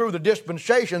we come through the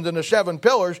dispensations and the 7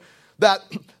 pillars that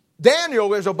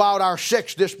Daniel is about our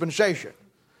 6th dispensation,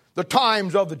 the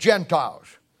times of the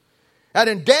Gentiles. And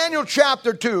in Daniel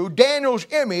chapter 2, Daniel's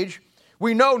image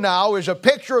we know now, is a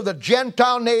picture of the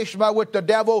Gentile nation by which the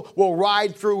devil will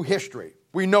ride through history.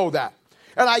 We know that.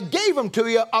 And I gave them to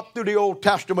you up through the Old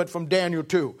Testament from Daniel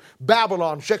 2.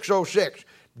 Babylon, 606.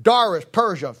 Darius,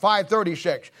 Persia,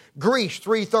 536. Greece,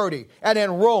 330. And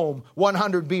then Rome,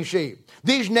 100 BC.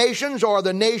 These nations are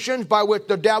the nations by which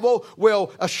the devil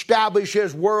will establish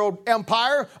his world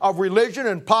empire of religion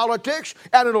and politics,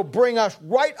 and it'll bring us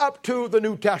right up to the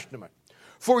New Testament.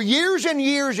 For years and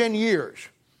years and years,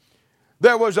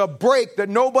 there was a break that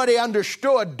nobody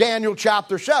understood Daniel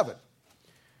chapter 7.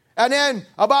 And then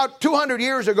about 200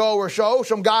 years ago or so,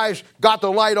 some guys got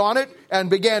the light on it and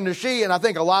began to see, and I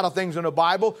think a lot of things in the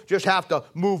Bible just have to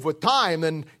move with time,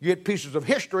 and you get pieces of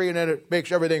history, and then it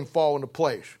makes everything fall into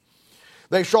place.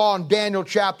 They saw in Daniel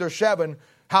chapter 7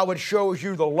 how it shows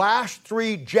you the last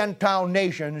 3 Gentile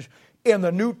nations in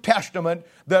the New Testament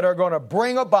that are going to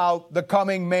bring about the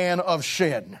coming man of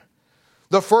sin.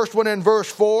 The first one in verse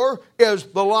 4 is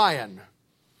the lion.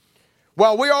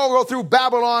 Well, we all go through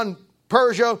Babylon,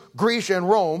 Persia, Greece, and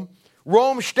Rome.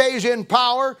 Rome stays in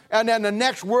power, and then the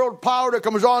next world power that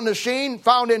comes on the scene,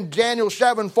 found in Daniel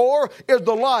 7:4, is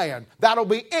the lion. That'll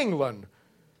be England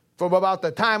from about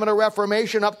the time of the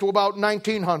Reformation up to about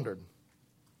 1900.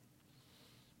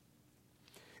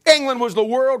 England was the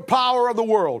world power of the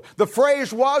world. The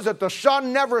phrase was that the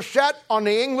sun never set on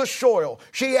the English soil.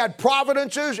 She had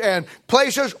providences and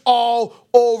places all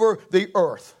over the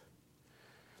earth.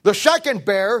 The second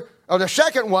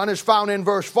one is found in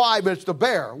verse 5. It's the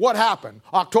bear. What happened?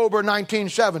 October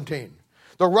 1917,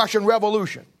 the Russian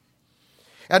Revolution.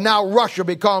 And now Russia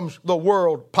becomes the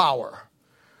world power.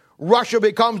 Russia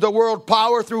becomes the world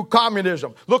power through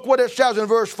communism. Look what it says in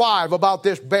verse 5 about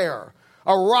this bear.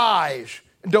 Arise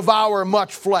and devour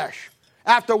much flesh.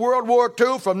 After World War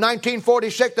II, from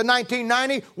 1946 to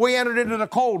 1990, we entered into the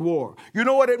Cold War. You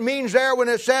know what it means there when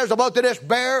it says about this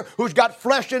bear who's got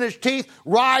flesh in his teeth,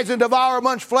 rise and devour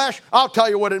much flesh? I'll tell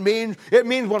you what it means. It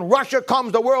means when Russia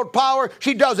comes to world power,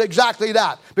 she does exactly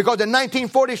that. Because in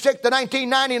 1946 to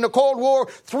 1990 in the Cold War,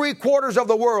 3/4 of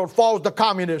the world falls to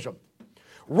communism.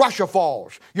 Russia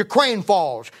falls, Ukraine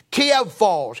falls, Kiev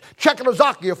falls,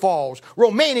 Czechoslovakia falls,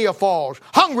 Romania falls,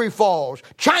 Hungary falls,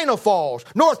 China falls,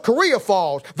 North Korea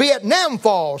falls, Vietnam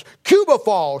falls, Cuba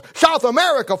falls, South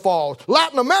America falls,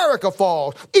 Latin America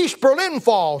falls, East Berlin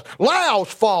falls, Laos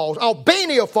falls,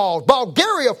 Albania falls,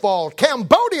 Bulgaria falls,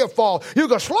 Cambodia falls,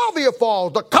 Yugoslavia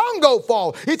falls, the Congo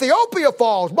falls, Ethiopia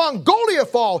falls, Mongolia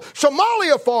falls,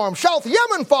 Somalia falls, South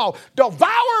Yemen falls.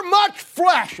 Devour much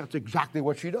flesh. That's exactly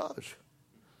what she does.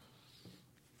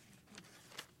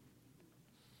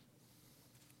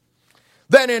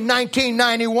 Then in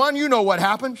 1991, you know what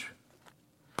happens.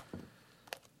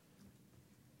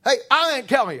 Hey, I ain't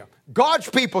telling you. God's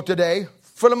people today,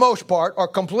 for the most part, are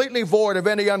completely void of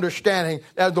any understanding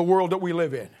of the world that we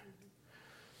live in.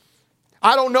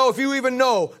 I don't know if you even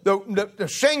know the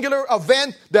singular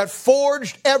event that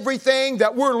forged everything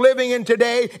that we're living in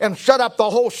today and set up the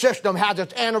whole system has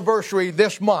its anniversary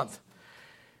this month.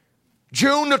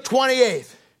 June the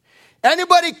 28th.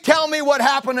 Anybody tell me what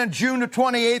happened on June the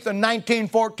 28th of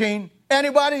 1914?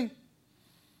 Anybody?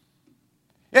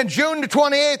 In June the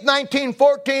 28th,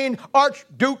 1914,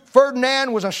 Archduke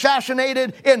Ferdinand was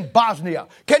assassinated in Bosnia.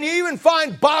 Can you even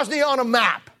find Bosnia on a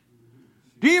map?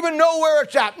 Do you even know where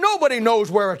it's at? Nobody knows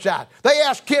where it's at. They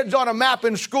ask kids on a map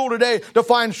in school today to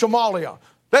find Somalia.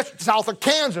 That's south of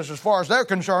Kansas as far as they're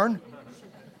concerned.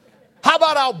 How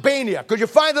about Albania? Could you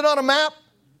find it on a map?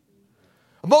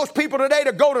 Most people today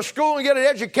that go to school and get an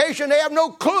education, they have no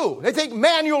clue. They think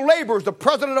manual labor is the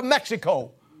president of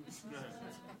Mexico.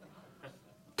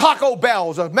 Taco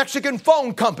Bell's a Mexican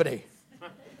phone company.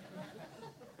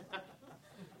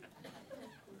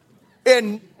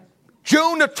 In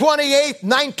June the 28th,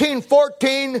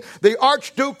 1914, the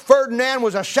Archduke Ferdinand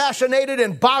was assassinated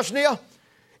in Bosnia,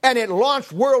 and it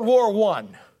launched World War I.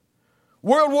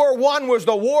 World War I was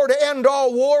the war to end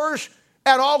all wars.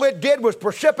 And all it did was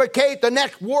precipitate the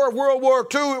next war, World War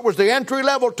II. It was the entry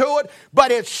level to it.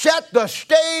 But it set the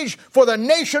stage for the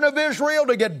nation of Israel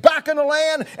to get back in the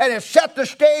land. And it set the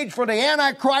stage for the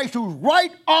Antichrist who's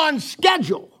right on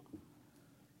schedule.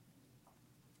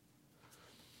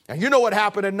 And you know what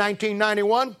happened in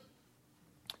 1991?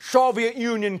 Soviet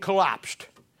Union collapsed.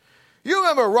 You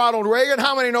remember Ronald Reagan?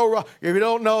 How many know? If you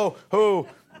don't know who,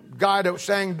 guy that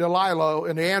sang Delilah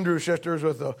in the Andrews Sisters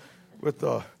with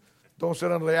the don't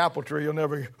sit under the apple tree, you'll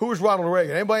never... Who was Ronald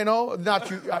Reagan? Anybody know? Not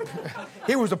you.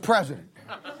 He was the president.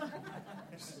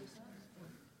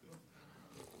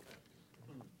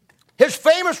 His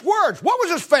famous words. What was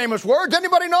his famous words?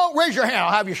 Anybody know? Raise your hand. I'll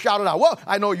have you shout it out. Well,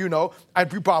 I know you know.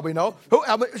 You probably know.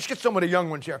 Let's get some of the young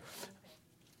ones here.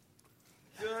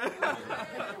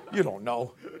 You don't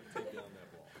know.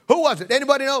 Who was it?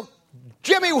 Anybody know?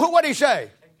 Jimmy, what did he say?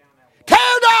 Tear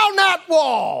down that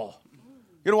wall.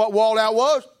 You know what wall that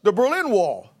was? The Berlin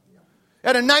Wall.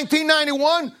 And in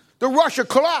 1991, the Russia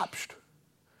collapsed.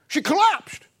 She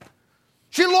collapsed.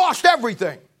 She lost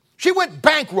everything. She went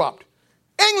bankrupt.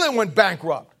 England went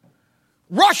bankrupt.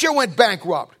 Russia went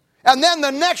bankrupt. And then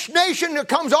the next nation that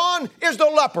comes on is the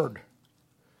leopard.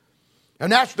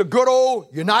 And that's the good old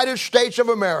United States of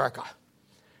America.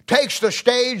 Takes the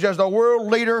stage as the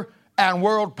world leader and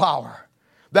world power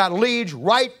that leads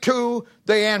right to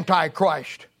the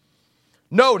Antichrist.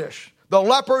 Notice, the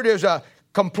leopard is a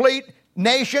complete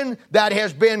nation that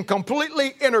has been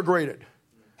completely integrated.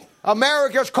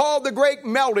 America is called the great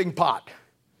melting pot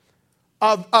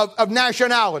of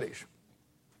nationalities.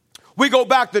 We go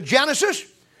back to Genesis,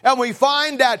 and we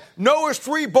find that Noah's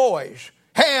 3 boys,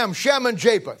 Ham, Shem, and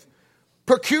Japheth,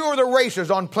 procure the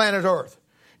races on planet Earth.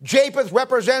 Japheth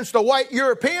represents the white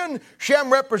European,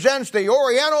 Shem represents the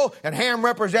Oriental, and Ham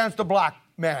represents the black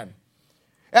man.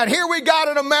 And here we got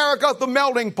in America the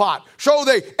melting pot. So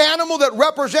the animal that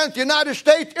represents the United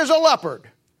States is a leopard.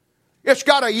 It's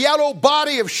got a yellow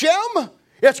body of Shem,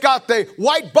 it's got the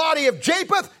white body of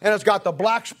Japheth, and it's got the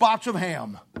black spots of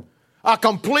Ham. A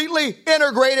completely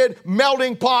integrated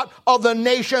melting pot of the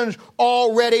nations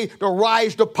all ready to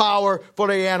rise to power for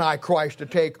the Antichrist to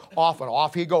take off, and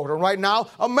off he goes. And right now,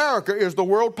 America is the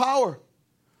world power.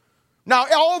 Now,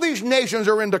 all these nations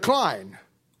are in decline.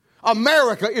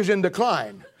 America is in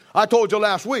decline. I told you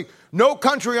last week, no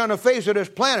country on the face of this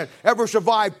planet ever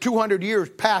survived 200 years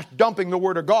past dumping the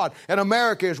Word of God. And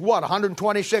America is what,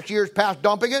 126 years past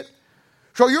dumping it?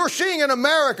 So you're seeing in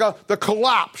America the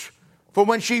collapse from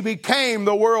when she became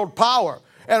the world power.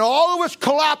 And all of it's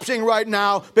collapsing right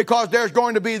now because there's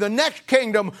going to be the next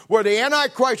kingdom where the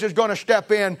Antichrist is going to step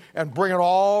in and bring it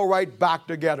all right back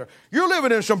together. You're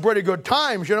living in some pretty good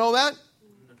times, you know that?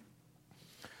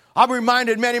 I'm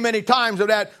reminded many, many times of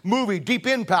that movie, Deep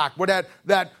Impact, where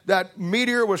that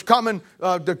meteor was coming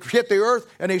to hit the earth,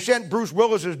 and they sent Bruce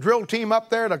Willis's drill team up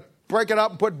there to break it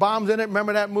up and put bombs in it.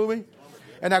 Remember that movie?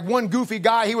 And that one goofy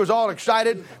guy, he was all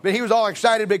excited, but he was all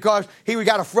excited because he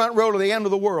got a front row to the end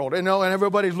of the world, you know, and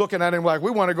everybody's looking at him like, we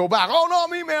want to go back. Oh, no,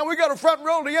 me, man, we got a front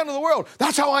row to the end of the world.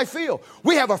 That's how I feel.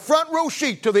 We have a front row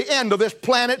seat to the end of this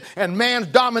planet and man's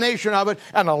domination of it,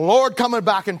 and the Lord coming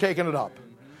back and taking it up.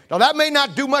 Now, that may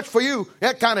not do much for you.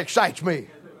 That kind of excites me.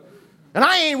 And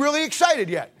I ain't really excited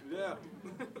yet. Yeah.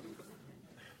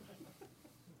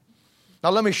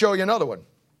 Now, let me show you another one.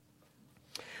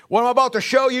 What I'm about to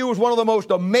show you is one of the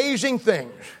most amazing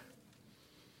things.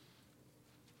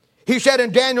 He said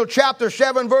in Daniel chapter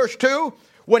 7, verse 2,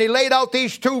 when he laid out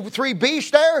these 3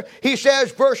 beasts there, he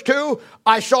says, verse 2,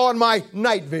 I saw in my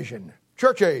night vision.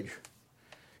 Church age.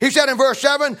 He said in verse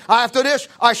 7, after this,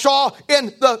 I saw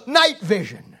in the night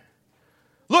vision.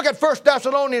 Look at 1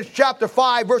 Thessalonians chapter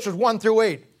 5, verses 1 through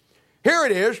 8. Here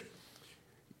it is.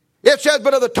 It says,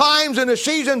 but of the times and the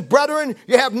seasons, brethren,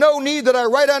 you have no need that I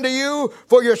write unto you,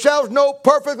 for yourselves know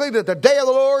perfectly that the day of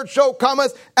the Lord so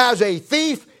cometh as a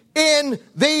thief in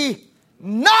the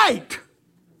night.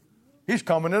 He's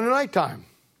coming in the nighttime.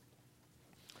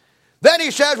 Then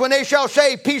he says, when they shall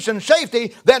say peace and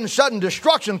safety, then sudden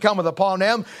destruction cometh upon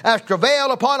them, as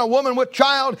travail upon a woman with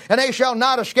child, and they shall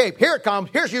not escape. Here it comes.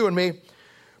 Here's you and me.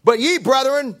 But ye,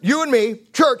 brethren, you and me,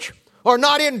 church, are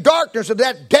not in darkness, that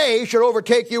that day should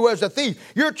overtake you as a thief.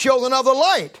 You're children of the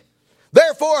light.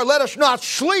 Therefore, let us not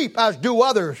sleep as do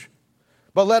others,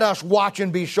 but let us watch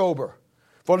and be sober.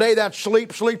 For they that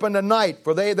sleep, sleep in the night.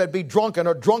 For they that be drunken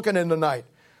are drunken in the night.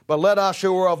 But let us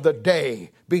who are of the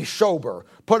day be sober,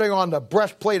 putting on the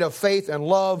breastplate of faith and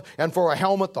love, and for a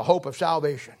helmet the hope of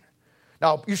salvation.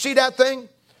 Now, you see that thing?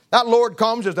 That Lord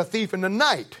comes as a thief in the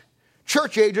night.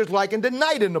 Church age is likened to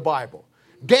night in the Bible.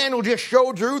 Daniel just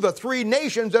showed you the 3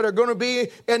 nations that are going to be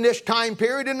in this time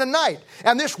period in the night.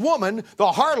 And this woman, the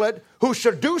harlot, who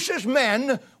seduces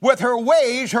men with her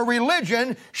ways, her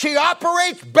religion, she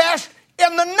operates best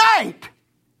in the night.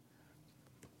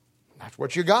 That's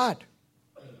what you got.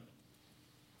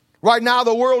 Right now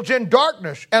the world's in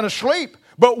darkness and asleep,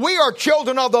 but we are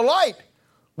children of the light.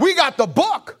 We got the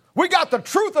book. We got the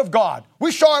truth of God.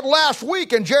 We saw it last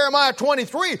week in Jeremiah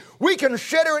 23. We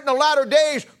consider it in the latter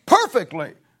days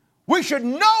perfectly. We should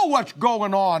know what's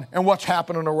going on and what's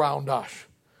happening around us.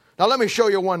 Now let me show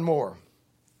you one more.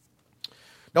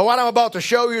 Now what I'm about to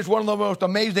show you is one of the most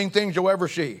amazing things you'll ever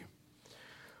see.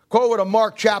 Go over to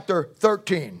Mark chapter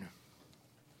 13.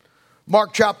 Mark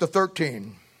chapter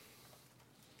 13.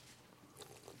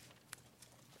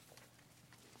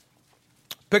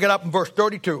 Pick it up in verse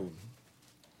 32.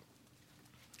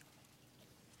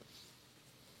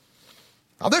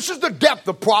 Now, this is the depth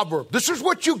of Proverbs. This is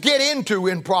what you get into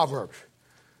in Proverbs.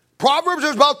 Proverbs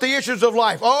is about the issues of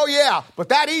life. Oh, yeah, but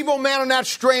that evil man and that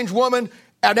strange woman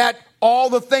and that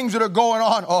all the things that are going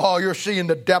on, oh, you're seeing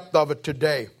the depth of it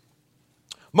today.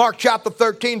 Mark chapter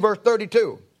 13, verse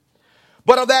 32.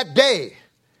 But of that day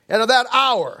and of that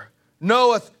hour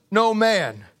knoweth no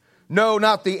man, no,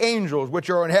 not the angels which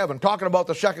are in heaven. Talking about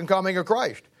the second coming of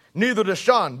Christ. Neither the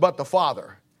Son, but the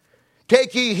Father.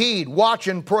 Take ye heed, watch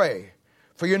and pray,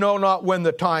 for you know not when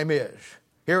the time is.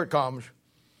 Here it comes.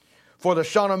 For the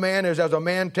Son of Man is as a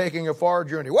man taking a far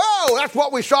journey. Whoa, that's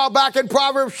what we saw back in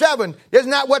Proverbs 7. Isn't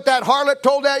that what that harlot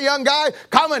told that young guy?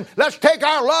 Come and let's take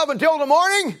our love until the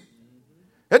morning.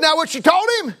 Isn't that what she told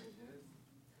him?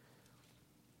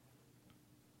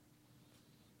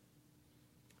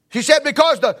 She said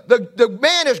because the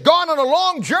man has gone on a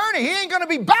long journey. He ain't going to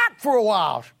be back for a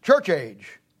while. Church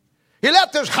age. He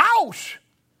left his house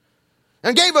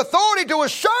and gave authority to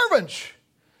his servants.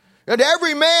 And to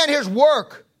every man his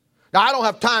work. Now, I don't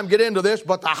have time to get into this,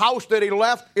 but the house that he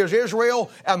left is Israel,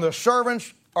 and the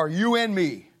servants are you and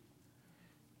me.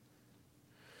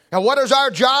 Now, what is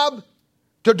our job?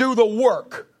 To do the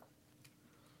work.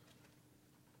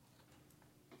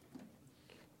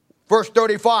 Verse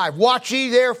 35, watch ye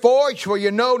therefore, for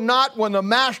you know not when the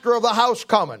master of the house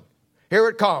cometh. Here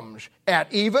it comes,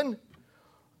 at even,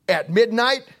 at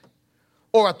midnight,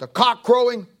 or at the cock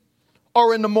crowing,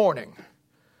 or in the morning.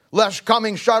 Lest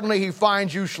coming suddenly he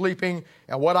finds you sleeping,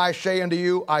 and what I say unto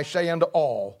you, I say unto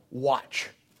all, watch.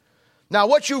 Now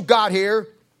what you've got here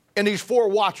in these 4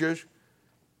 watches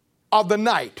of the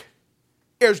night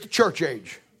is the church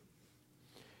age.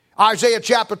 Isaiah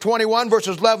chapter 21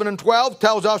 verses 11 and 12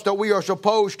 tells us that we are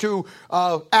supposed to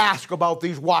ask about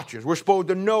these watches. We're supposed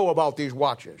to know about these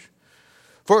watches.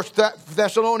 1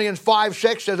 Thessalonians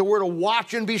 5:6 says the word to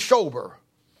watch and be sober.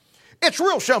 It's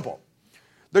real simple.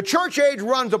 The church age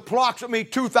runs approximately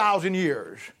 2,000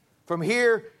 years from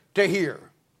here to here.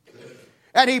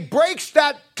 And he breaks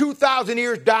that 2,000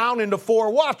 years down into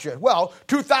 4 watches. Well,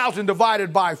 2,000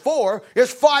 divided by 4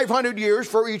 is 500 years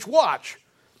for each watch.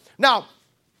 Now,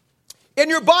 in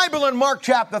your Bible in Mark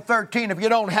chapter 13, if you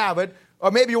don't have it,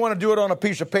 or maybe you want to do it on a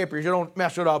piece of paper, you don't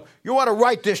mess it up, you want to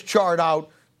write this chart out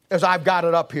as I've got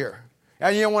it up here.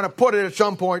 And you want to put it at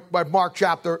some point by Mark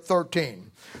chapter 13.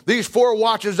 These 4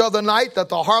 watches of the night that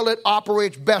the harlot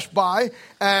operates best by,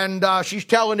 and she's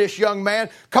telling this young man,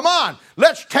 come on,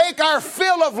 let's take our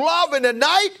fill of love in the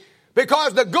night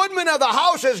because the goodman of the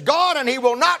house is gone and he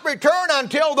will not return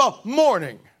until the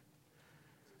morning.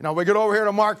 Now we get over here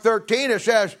to Mark 13, it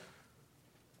says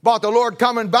about the Lord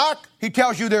coming back, he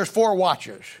tells you there's 4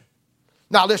 watches.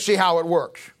 Now let's see how it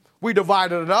works. We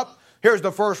divided it up. Here's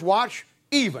the first watch,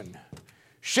 even.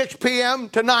 6 p.m.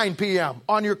 to 9 p.m.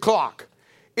 on your clock.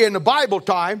 In the Bible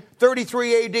time,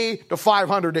 33 AD to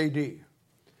 500 AD.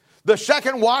 The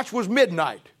second watch was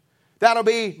midnight. That'll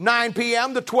be 9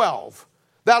 p.m. to 12.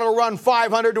 That'll run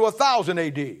 500 to 1000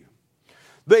 AD.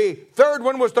 The third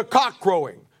one was the cock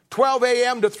crowing, 12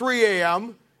 a.m. to 3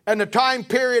 a.m., and the time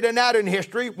period in that in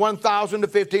history, 1000 to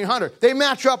 1500. They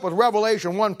match up with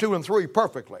Revelation 1, 2, and 3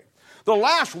 perfectly. The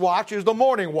last watch is the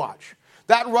morning watch.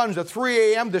 That runs at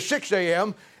 3 a.m. to 6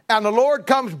 a.m., and the Lord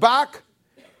comes back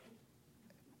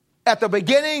at the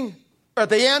beginning, at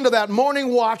the end of that morning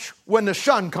watch when the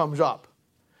sun comes up.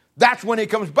 That's when he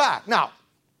comes back. Now,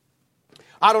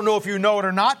 I don't know if you know it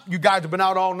or not. You guys have been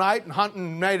out all night and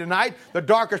hunting night to night. The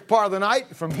darkest part of the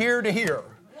night from here to here.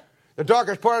 The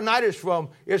darkest part of the night is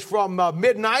from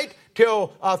midnight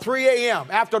till 3 a.m.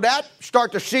 After that,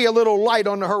 start to see a little light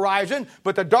on the horizon,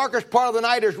 but the darkest part of the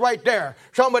night is right there.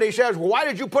 Somebody says, well, why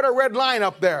did you put a red line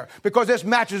up there? Because this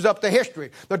matches up the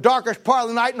history. The darkest part of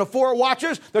the night in the 4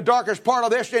 watches, the darkest part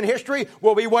of this in history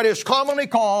will be what is commonly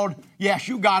called, yes,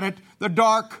 you got it, the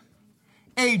Dark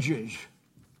Ages.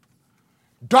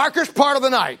 Darkest part of the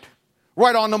night,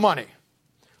 right on the money.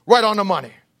 Right on the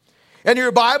money. In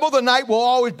your Bible, the night will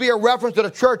always be a reference to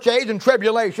the church age and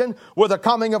tribulation with the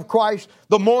coming of Christ,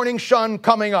 the morning sun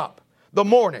coming up. The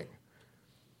morning.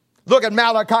 Look at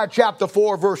Malachi chapter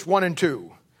 4, verse 1 and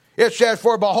 2. It says,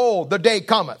 for behold, the day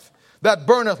cometh, that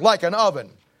burneth like an oven,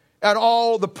 and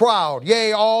all the proud,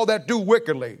 yea, all that do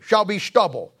wickedly, shall be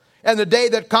stubble. And the day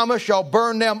that cometh shall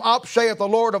burn them up, saith the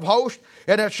Lord of hosts,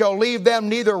 and it shall leave them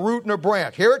neither root nor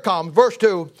branch. Here it comes, verse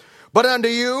 2. But unto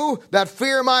you that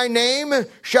fear my name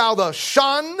shall the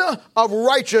Son of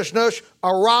righteousness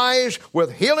arise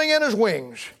with healing in his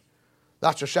wings.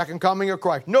 That's the second coming of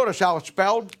Christ. Notice how it's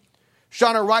spelled.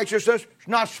 Son of righteousness. It's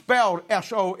not spelled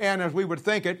S-O-N as we would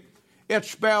think it. It's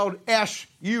spelled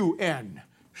S-U-N.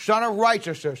 Son of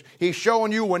righteousness. He's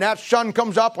showing you when that sun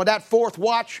comes up with that 4th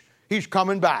watch, He's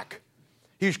coming back.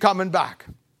 He's coming back.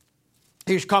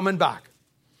 He's coming back.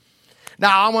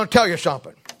 Now, I want to tell you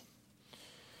something.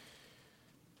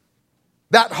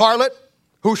 That harlot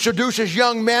who seduces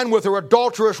young men with her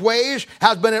adulterous ways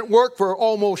has been at work for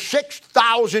almost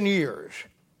 6,000 years.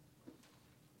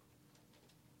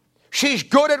 She's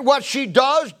good at what she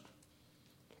does.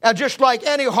 And just like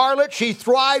any harlot, she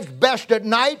thrives best at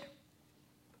night,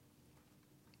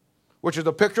 which is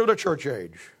a picture of the church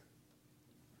age.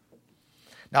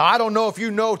 Now, I don't know if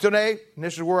you know today, and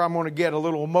this is where I'm going to get a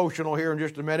little emotional here in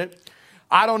just a minute.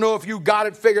 I don't know if you got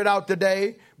it figured out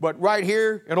today, but right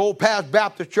here in Old Paths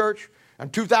Baptist Church in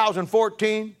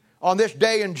 2014, on this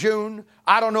day in June,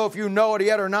 I don't know if you know it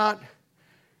yet or not,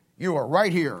 you are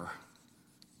right here.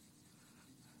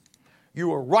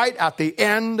 You are right at the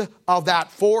end of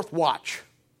that fourth watch.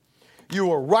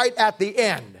 You are right at the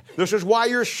end. This is why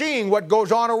you're seeing what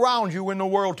goes on around you in the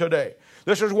world today.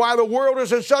 This is why the world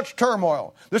is in such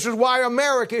turmoil. This is why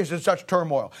America is in such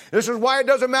turmoil. This is why it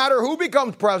doesn't matter who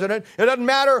becomes president. It doesn't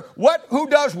matter who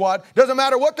does what. It doesn't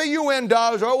matter what the UN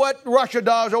does or what Russia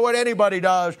does or what anybody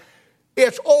does.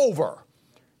 It's over.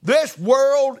 This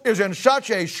world is in such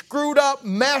a screwed up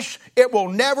mess, it will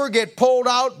never get pulled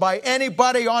out by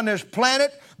anybody on this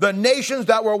planet. The nations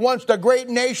that were once the great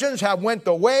nations have went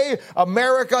the way.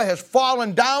 America has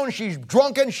fallen down. She's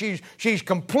drunken. She's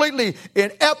completely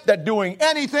inept at doing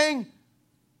anything.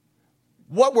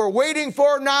 What we're waiting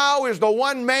for now is the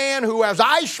one man who, as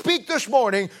I speak this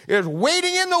morning, is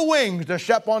waiting in the wings to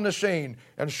step on the scene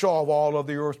and solve all of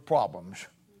the earth's problems.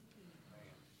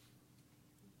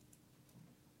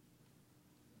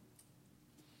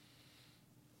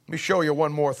 Let me show you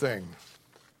one more thing.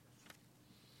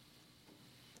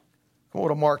 Go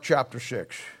to Mark chapter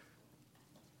 6.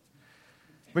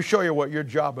 Let me show you what your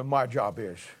job and my job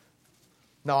is.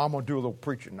 Now, I'm going to do a little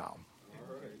preaching now.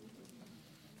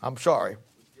 I'm sorry.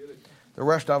 The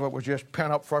rest of it was just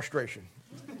pent-up frustration.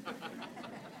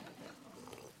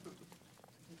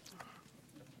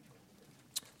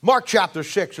 Mark chapter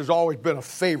 6 has always been a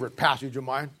favorite passage of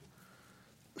mine.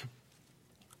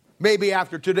 Maybe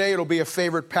after today it'll be a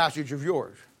favorite passage of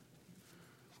yours.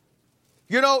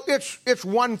 You know, it's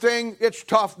one thing. It's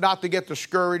tough not to get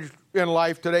discouraged in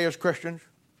life today as Christians.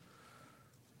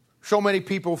 So many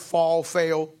people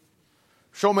fail.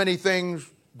 So many things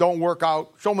don't work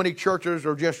out. So many churches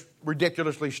are just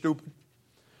ridiculously stupid.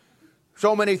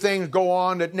 So many things go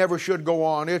on that never should go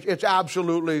on. It's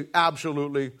absolutely,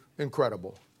 absolutely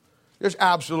incredible. It's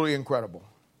absolutely incredible.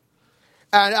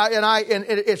 And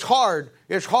it's hard.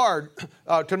 It's hard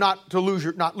to not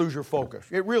lose your focus.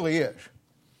 It really is.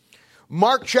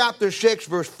 Mark chapter 6,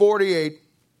 verse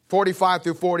 45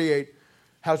 through 48,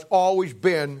 has always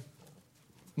been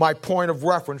my point of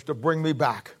reference to bring me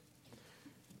back.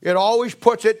 It always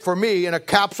puts it, for me, in a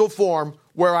capsule form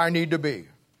where I need to be.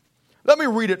 Let me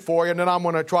read it for you, and then I'm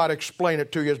going to try to explain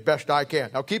it to you as best I can.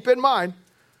 Now, keep in mind,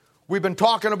 we've been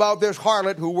talking about this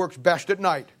harlot who works best at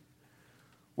night.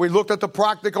 We looked at the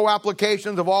practical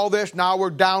applications of all this. Now we're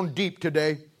down deep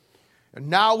today. And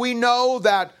now we know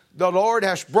that the Lord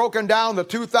has broken down the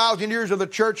 2,000 years of the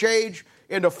church age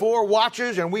into 4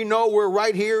 watches, and we know we're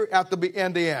right here at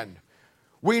the end.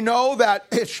 We know that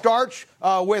it starts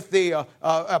with the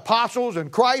apostles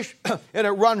and Christ, and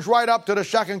it runs right up to the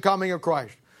second coming of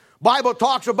Christ. Bible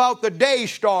talks about the day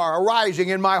star arising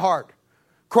in my heart.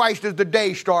 Christ is the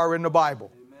day star in the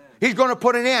Bible. Amen. He's going to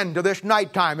put an end to this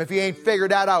nighttime if he ain't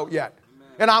figured that out yet. Amen.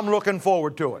 And I'm looking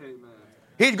forward to it. Amen.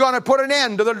 He's going to put an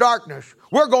end to the darkness.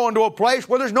 We're going to a place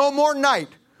where there's no more night.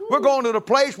 We're going to the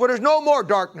place where there's no more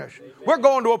darkness. We're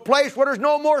going to a place where there's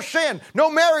no more sin. No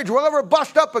marriage will ever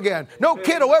bust up again. No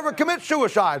kid will ever commit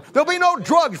suicide. There'll be no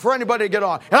drugs for anybody to get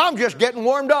on. And I'm just getting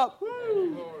warmed up.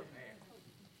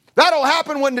 That'll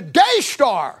happen when the day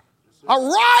star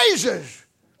arises.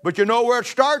 But you know where it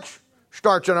starts?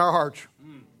 Starts in our hearts.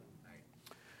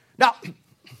 Now,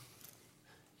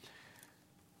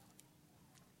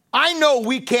 I know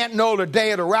we can't know the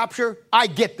day of the rapture. I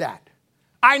get that.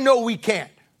 I know we can't.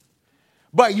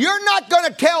 But you're not going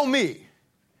to tell me,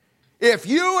 if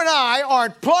you and I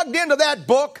aren't plugged into that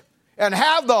book and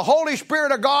have the Holy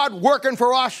Spirit of God working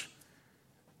for us,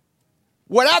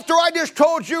 what after I just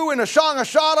told you in the Song of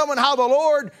Solomon and how the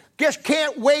Lord just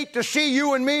can't wait to see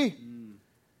you and me,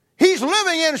 He's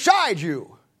living inside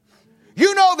you.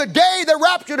 You know the day the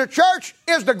rapture of the church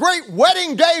is the great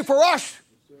wedding day for us.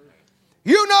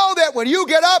 You know that when you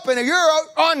get up and you're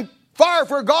on fire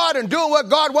for God and doing what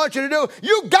God wants you to do,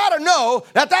 you got to know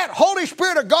that that Holy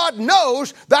Spirit of God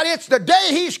knows that it's the day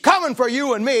He's coming for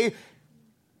you and me.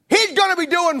 He's going to be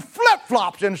doing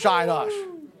flip-flops inside us.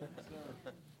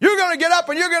 You're going to get up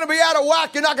and you're going to be out of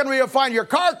whack. You're not going to be able to find your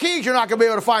car keys. You're not going to be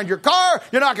able to find your car.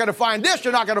 You're not going to find this.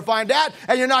 You're not going to find that.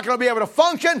 And you're not going to be able to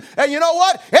function. And you know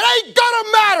what? It ain't going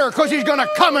to matter because he's going to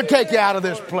come and take you out of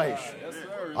this place.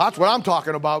 That's what I'm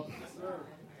talking about.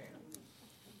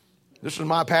 This is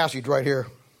my passage right here.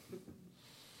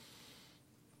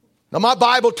 Now, my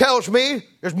Bible tells me,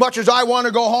 as much as I want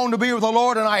to go home to be with the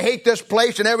Lord and I hate this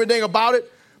place and everything about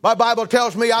it, my Bible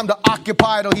tells me I'm to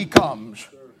occupy till he comes.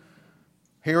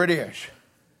 Here it is.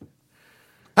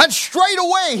 And straight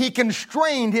away he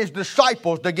constrained his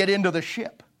disciples to get into the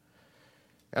ship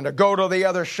and to go to the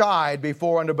other side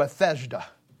before unto Bethesda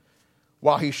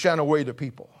while he sent away the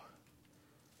people.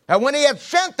 And when he had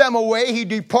sent them away, he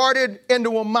departed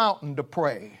into a mountain to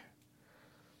pray.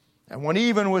 And when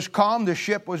even was come, the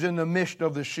ship was in the midst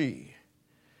of the sea,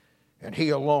 and he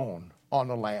alone on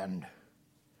the land.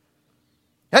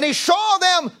 And he saw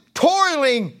them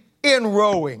toiling in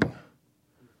rowing,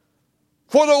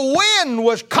 for the wind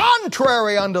was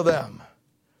contrary unto them.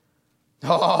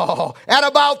 Oh, at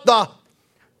about the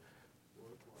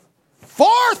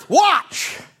fourth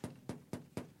watch,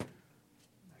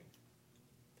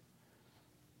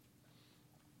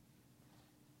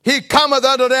 he cometh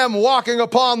unto them walking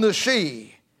upon the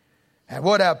sea, and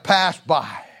would have passed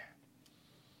by.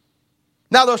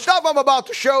 Now, the stuff I'm about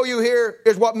to show you here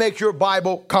is what makes your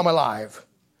Bible come alive.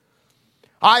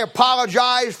 I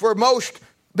apologize for most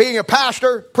being a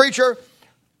pastor, preacher.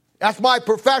 That's my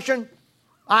profession.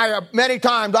 Many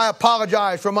times I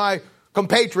apologize for my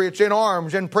compatriots in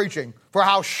arms in preaching for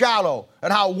how shallow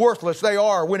and how worthless they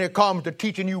are when it comes to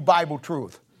teaching you Bible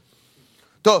truth.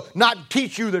 To not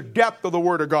teach you the depth of the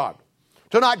Word of God.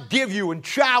 To not give you and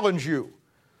challenge you.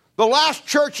 The last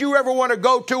church you ever want to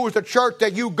go to is the church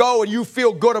that you go and you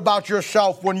feel good about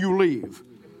yourself when you leave.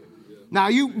 Now,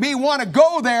 you may want to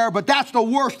go there, but that's the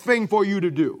worst thing for you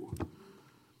to do.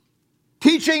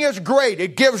 Teaching is great.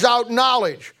 It gives out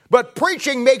knowledge. But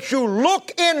preaching makes you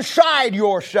look inside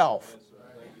yourself.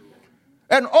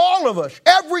 And all of us,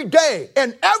 every day,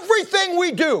 and everything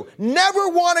we do, never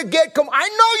want to get... I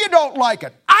know you don't like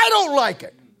it. I don't like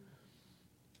it.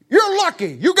 You're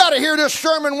lucky. You got to hear this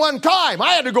sermon one time.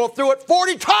 I had to go through it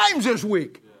 40 times this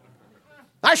week.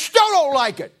 I still don't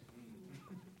like it.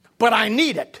 But I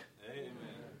need it.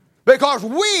 Because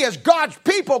we as God's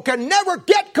people can never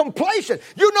get complacent.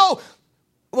 You know,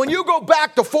 when you go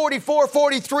back to 44,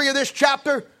 43 of this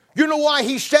chapter, you know why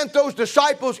he sent those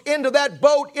disciples into that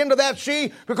boat, into that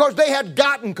sea? Because they had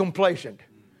gotten complacent.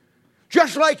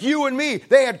 Just like you and me,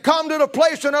 they had come to the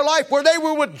place in their life where they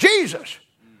were with Jesus.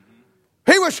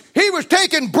 He was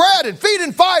taking bread and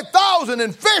feeding 5,000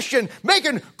 and fish and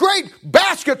making great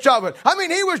baskets of it. I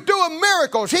mean, he was doing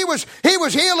miracles. He was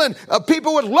healing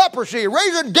people with leprosy,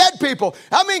 raising dead people.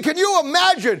 I mean, can you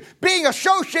imagine being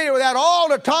associated with that all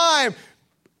the time?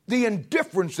 The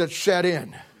indifference that set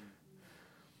in.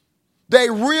 They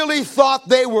really thought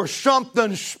they were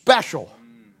something special.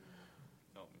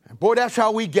 And boy, that's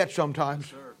how we get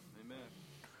sometimes.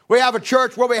 We have a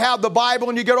church where we have the Bible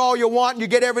and you get all you want and you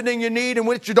get everything you need and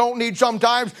which you don't need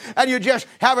sometimes, and you just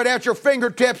have it at your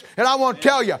fingertips. And I want to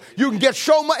tell you, you can get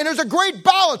so much, and there's a great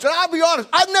balance. And I'll be honest,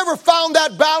 I've never found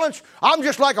that balance. I'm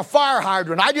just like a fire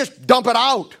hydrant. I just dump it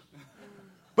out.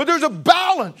 But there's a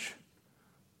balance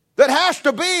that has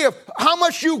to be of how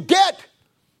much you get.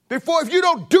 Before, if you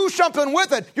don't do something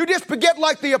with it, you just get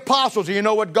like the apostles. And you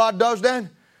know what God does then?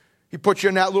 He puts you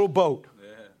in that little boat.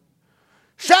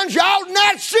 Sends you out in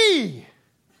that sea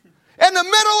in the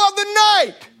middle of the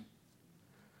night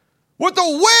with the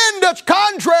wind that's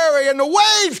contrary and the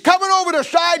waves coming over the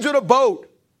sides of the boat.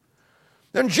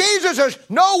 And Jesus is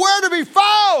nowhere to be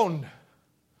found.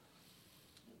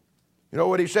 You know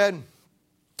what he said?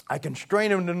 I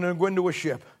constrained him to go into a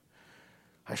ship.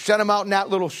 I sent him out in that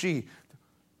little sea.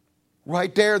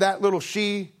 Right there, that little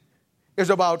sea is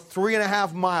about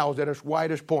 3.5 miles at its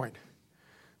widest point.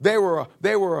 They were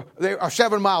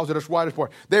 7 miles at its widest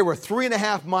point. They were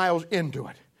 3.5 miles into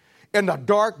it. In the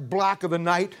dark black of the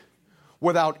night,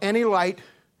 without any light,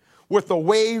 with the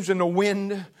waves and the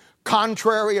wind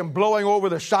contrary and blowing over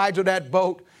the sides of that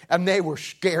boat, and they were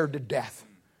scared to death.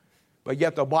 But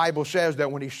yet the Bible says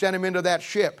that when he sent him into that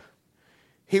ship,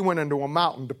 he went into a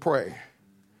mountain to pray.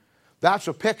 That's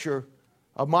a picture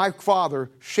of my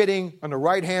Father sitting on the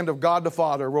right hand of God the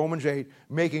Father, Romans 8,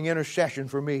 making intercession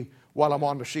for me while I'm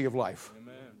on the sea of life.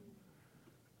 Amen.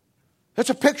 It's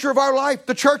a picture of our life,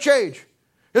 the church age.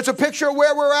 It's a picture of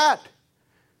where we're at.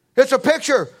 It's a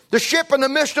picture, the ship in the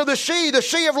midst of the sea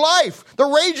of life, the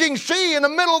raging sea in the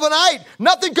middle of the night.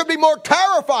 Nothing could be more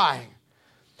terrifying.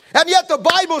 And yet the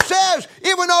Bible says,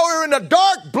 even though we're in the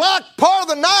dark, black part of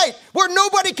the night, where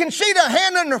nobody can see their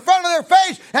hand in the front of their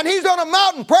face, and he's on a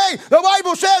mountain praying, the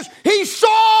Bible says he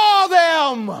saw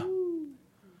them.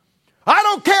 I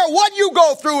don't care what you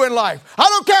go through in life. I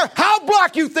don't care how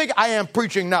black you think I am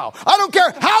preaching now. I don't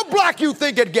care how black you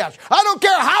think it gets. I don't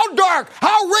care how dark,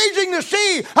 how raging the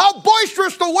sea, how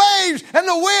boisterous the waves and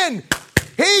the wind.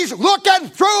 He's looking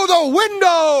through the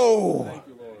window. Thank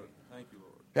you, Lord. Thank you,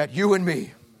 Lord. At you and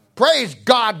me. Praise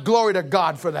God. Glory to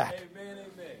God for that. Amen,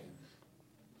 amen.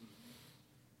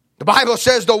 The Bible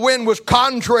says the wind was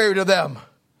contrary to them.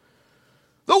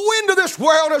 The wind of this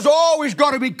world is always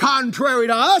going to be contrary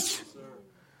to us.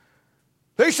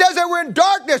 He says that we're in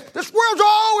darkness. This world's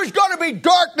always going to be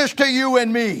darkness to you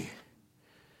and me.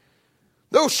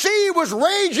 The sea was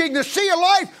raging. The sea of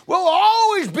life will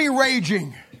always be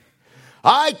raging.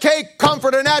 I take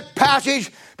comfort in that passage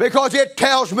because it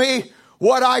tells me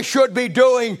what I should be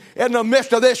doing in the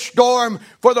midst of this storm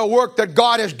for the work that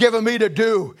God has given me to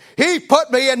do. He put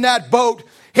me in that boat.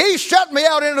 He set me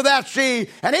out into that sea,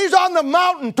 and he's on the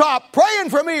mountaintop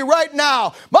praying for me right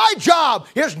now. My job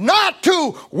is not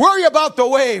to worry about the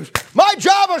waves. My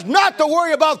job is not to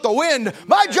worry about the wind.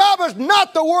 My job is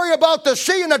not to worry about the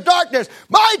sea and the darkness.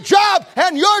 My job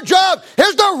and your job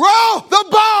is to row the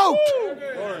boat.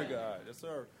 Glory to God. Yes,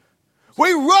 sir.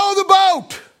 We row the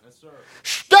boat. Yes, sir.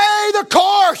 Stay the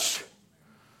course.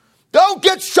 Don't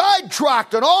get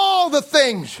sidetracked on all the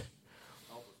things.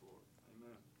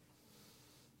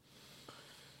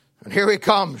 And here he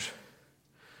comes,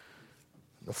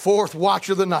 the fourth watch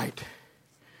of the night.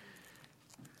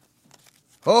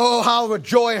 Oh, how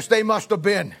joyous they must have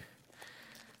been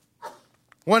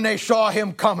when they saw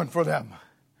him coming for them.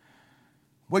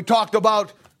 We talked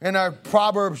about in our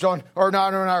Proverbs in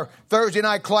our Thursday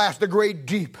night class, the great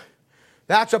deep.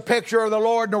 That's a picture of the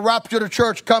Lord and the rapture of the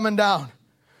church coming down.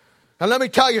 And let me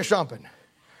tell you something.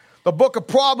 The book of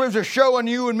Proverbs is showing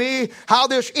you and me how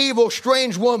this evil,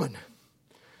 strange woman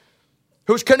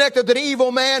who's connected to the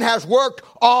evil man has worked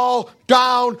all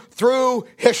down through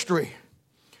history.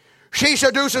 She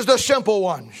seduces the simple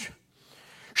ones.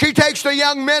 She takes the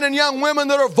young men and young women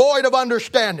that are void of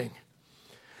understanding.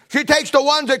 She takes the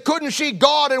ones that couldn't see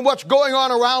God and what's going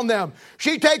on around them.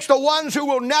 She takes the ones who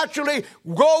will naturally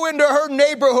go into her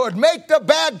neighborhood, make the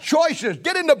bad choices,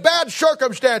 get into bad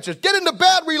circumstances, get into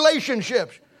bad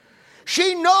relationships.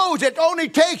 She knows it only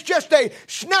takes just a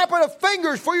snap of the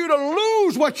fingers for you to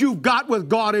lose what you've got with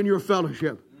God in your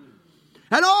fellowship.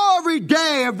 And every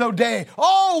day of the day,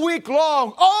 all week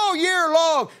long, all year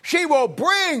long, she will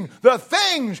bring the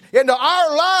things into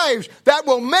our lives that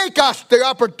will make us the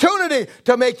opportunity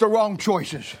to make the wrong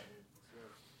choices.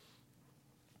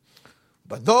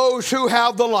 But those who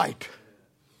have the light,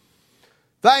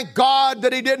 thank God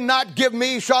that he did not give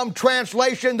me some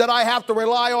translation that I have to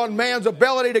rely on man's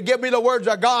ability to give me the words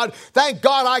of God. Thank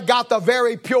God I got the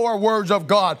very pure words of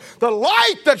God. The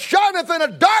light that shineth in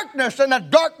the darkness, and the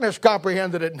darkness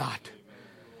comprehended it not.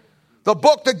 The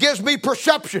book that gives me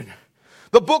perception.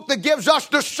 The book that gives us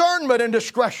discernment and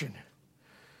discretion.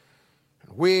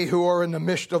 We who are in the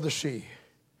midst of the sea,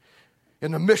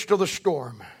 in the midst of the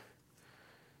storm,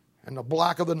 in the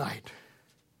black of the night.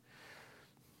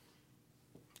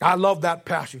 I love that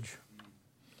passage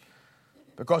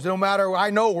because no matter, I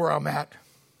know where I'm at.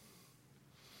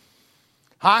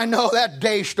 I know that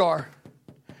day star.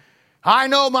 I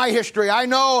know my history. I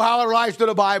know how it relates to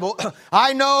the Bible.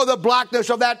 I know the blackness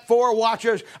of that 4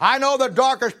 watches. I know the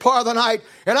darkest part of the night.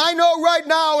 And I know right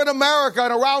now in America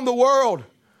and around the world,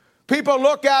 people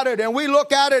look at it and we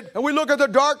look at it and we look at the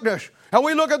darkness and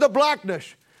we look at the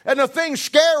blackness and the things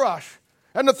scare us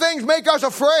and the things make us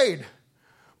afraid.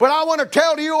 But I want to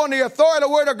tell you on the authority of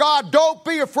the Word of God, don't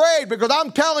be afraid, because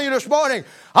I'm telling you this morning,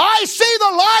 I see the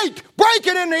light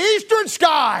breaking in the eastern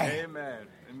sky. Amen.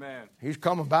 Amen. He's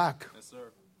coming back. Yes,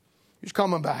 sir. He's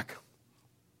coming back.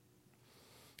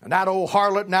 And that old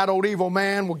harlot and that old evil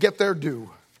man will get their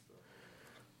due.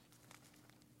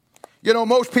 You know,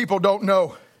 most people don't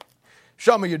know.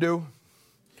 Some of you do.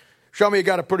 Some of you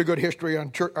got a pretty good history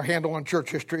on church, a handle on church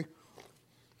history.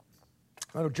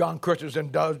 I know John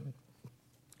Christensen does.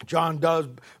 John does.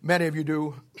 Many of you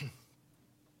do.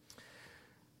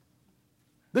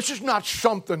 This is not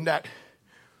something that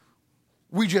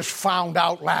we just found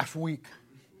out last week.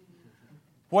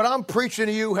 What I'm preaching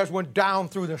to you has went down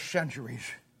through the centuries.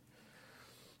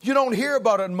 You don't hear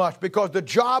about it much because the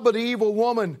job of the evil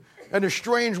woman and the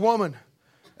strange woman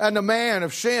and the man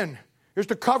of sin is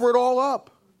to cover it all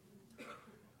up.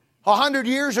 100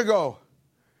 years ago,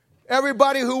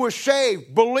 everybody who was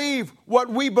saved believed what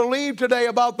we believe today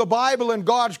about the Bible and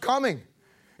God's coming.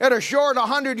 In a short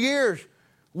 100 years,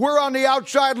 We're on the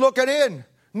outside looking in.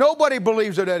 Nobody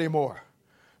believes it anymore.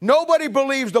 Nobody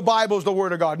believes the Bible's the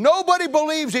Word of God. Nobody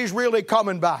believes He's really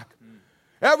coming back.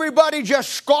 Everybody just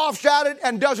scoffs at it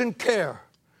and doesn't care.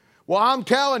 Well, I'm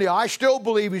telling you, I still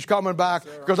believe He's coming back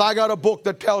because I got a book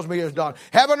that tells me it's done.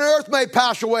 Heaven and earth may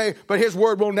pass away, but His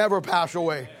Word will never pass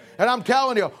away. And I'm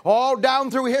telling you, all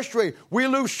down through history, we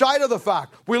lose sight of the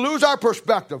fact. We lose our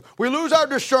perspective. We lose our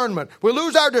discernment. We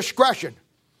lose our discretion.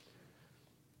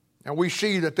 And we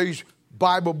see that these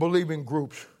Bible-believing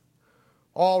groups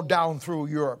all down through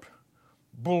Europe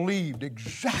believed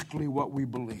exactly what we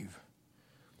believe.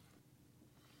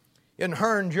 In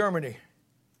Herne, Germany,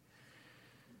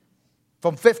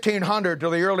 from 1500 to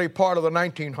the early part of the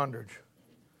 1900s,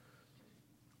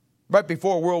 right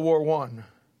before World War I,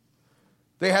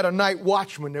 they had a night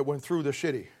watchman that went through the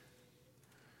city.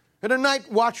 And the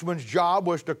night watchman's job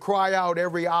was to cry out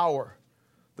every hour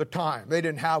the time. They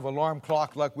didn't have alarm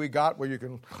clocks like we got where you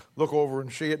can look over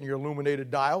and see it in your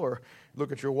illuminated dial, or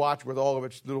look at your watch with all of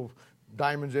its little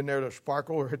diamonds in there that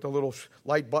sparkle, or hit the little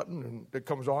light button and it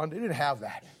comes on. They didn't have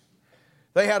that.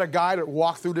 They had a guy that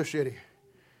walked through the city.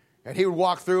 And he would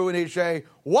walk through and he'd say,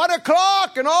 1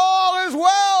 o'clock and all is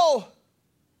well.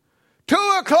 2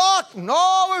 o'clock and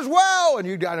all is well. And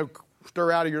you'd kind of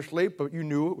stir out of your sleep, but you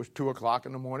knew it was 2 o'clock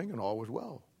in the morning and all was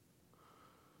well.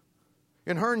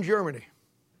 In Herne, Germany,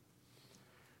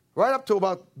 right up to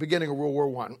about the beginning of World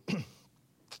War I,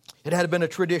 it had been a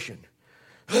tradition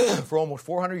for almost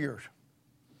 400 years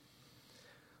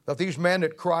that these men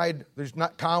that cried, these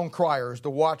town criers,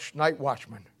 the night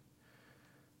watchmen,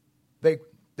 they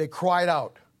cried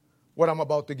out what I'm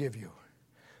about to give you.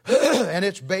 And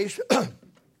it's based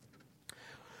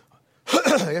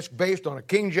it's based on a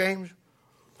King James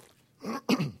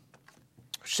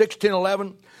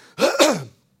 1611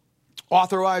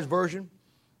 authorized version.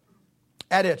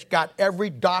 And it's got every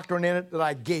doctrine in it that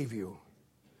I gave you.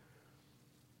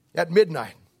 At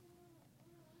midnight,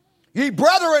 ye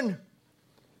brethren,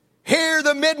 hear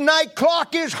the midnight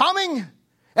clock is humming.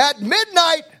 At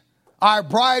midnight, our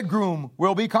bridegroom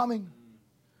will be coming.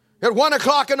 At 1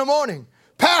 o'clock in the morning,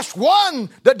 past 1,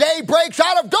 the day breaks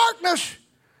out of darkness.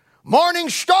 Morning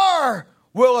star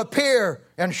will appear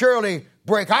and surely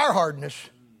break our hardness.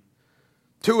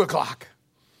 2 o'clock.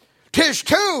 'Tis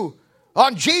 2,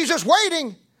 on Jesus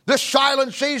waiting, the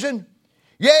silent season.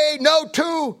 Yea, no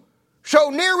two so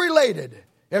near related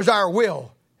as our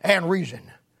will and reason.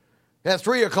 At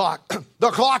 3 o'clock,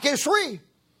 the clock is 3.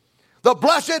 The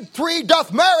blessed 3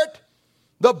 doth merit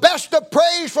the best of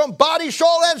praise from body,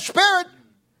 soul, and spirit.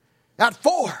 At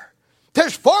 4,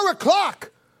 'tis 4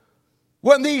 o'clock.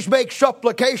 When these make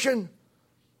supplication,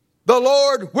 the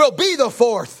Lord will be the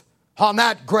 4th on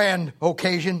that grand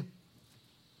occasion.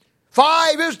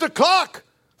 5 is the clock.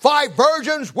 5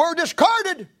 virgins were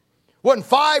discarded. When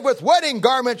 5 with wedding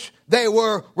garments they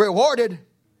were rewarded.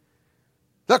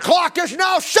 The clock is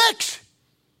now 6.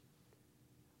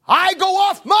 I go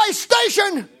off my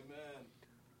station.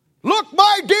 Look,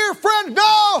 my dear friend,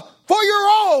 now for your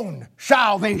own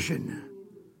salvation.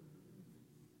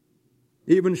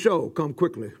 Even so, come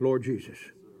quickly, Lord Jesus.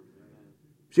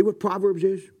 See what Proverbs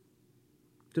is?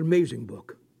 It's an amazing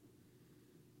book.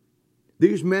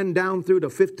 These men down through the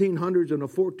 1500s and the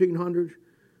 1400s,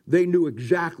 they knew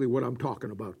exactly what I'm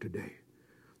talking about today.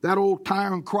 That old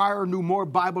town crier knew more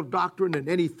Bible doctrine than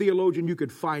any theologian you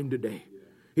could find today.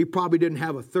 He probably didn't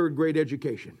have a 3rd grade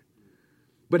education,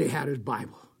 but he had his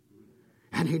Bible.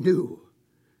 And he knew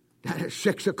that at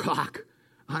 6 o'clock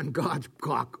on God's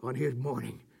clock on his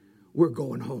morning, we're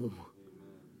going home.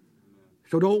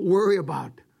 So don't worry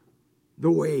about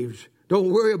the waves.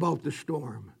 Don't worry about the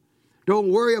storm. Don't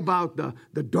worry about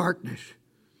the darkness.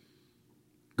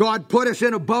 God put us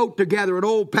in a boat together at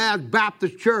Old Paths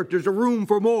Baptist Church. There's a room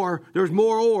for more. There's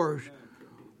more oars.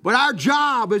 But our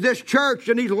job as this church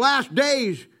in these last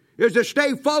days is to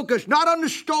stay focused, not on the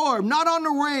storm, not on the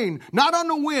rain, not on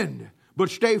the wind, but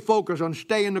stay focused on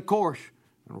staying the course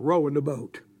and rowing the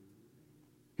boat.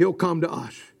 He'll come to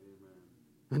us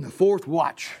in the 4th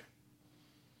watch.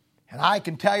 And I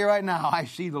can tell you right now, I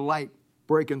see the light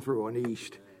breaking through on the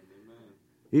east.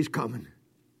 He's coming.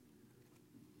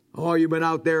 Oh, you've been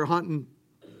out there hunting.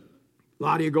 A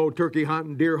lot of you go turkey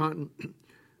hunting, deer hunting.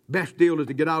 Best deal is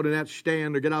to get out in that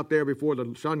stand or get out there before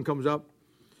the sun comes up.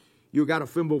 You got to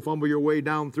fumble your way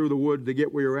down through the woods to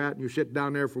get where you're at, and you sit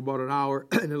down there for about an hour,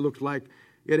 and it looks like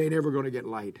it ain't ever going to get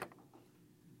light.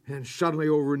 And then suddenly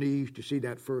over in the east, you see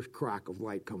that first crack of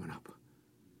light coming up.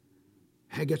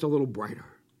 And it gets a little brighter.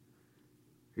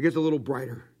 It gets a little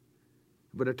brighter.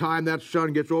 By the time that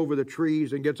sun gets over the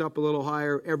trees and gets up a little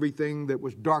higher, everything that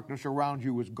was darkness around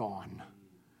you is gone.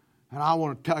 And I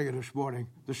want to tell you this morning,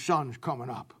 the sun's coming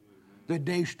up. The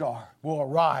day star will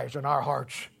arise in our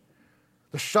hearts.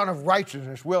 The Son of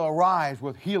Righteousness will arise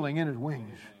with healing in his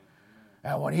wings.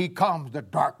 And when he comes, the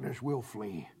darkness will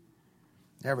flee.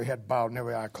 Every head bowed and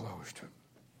every eye closed.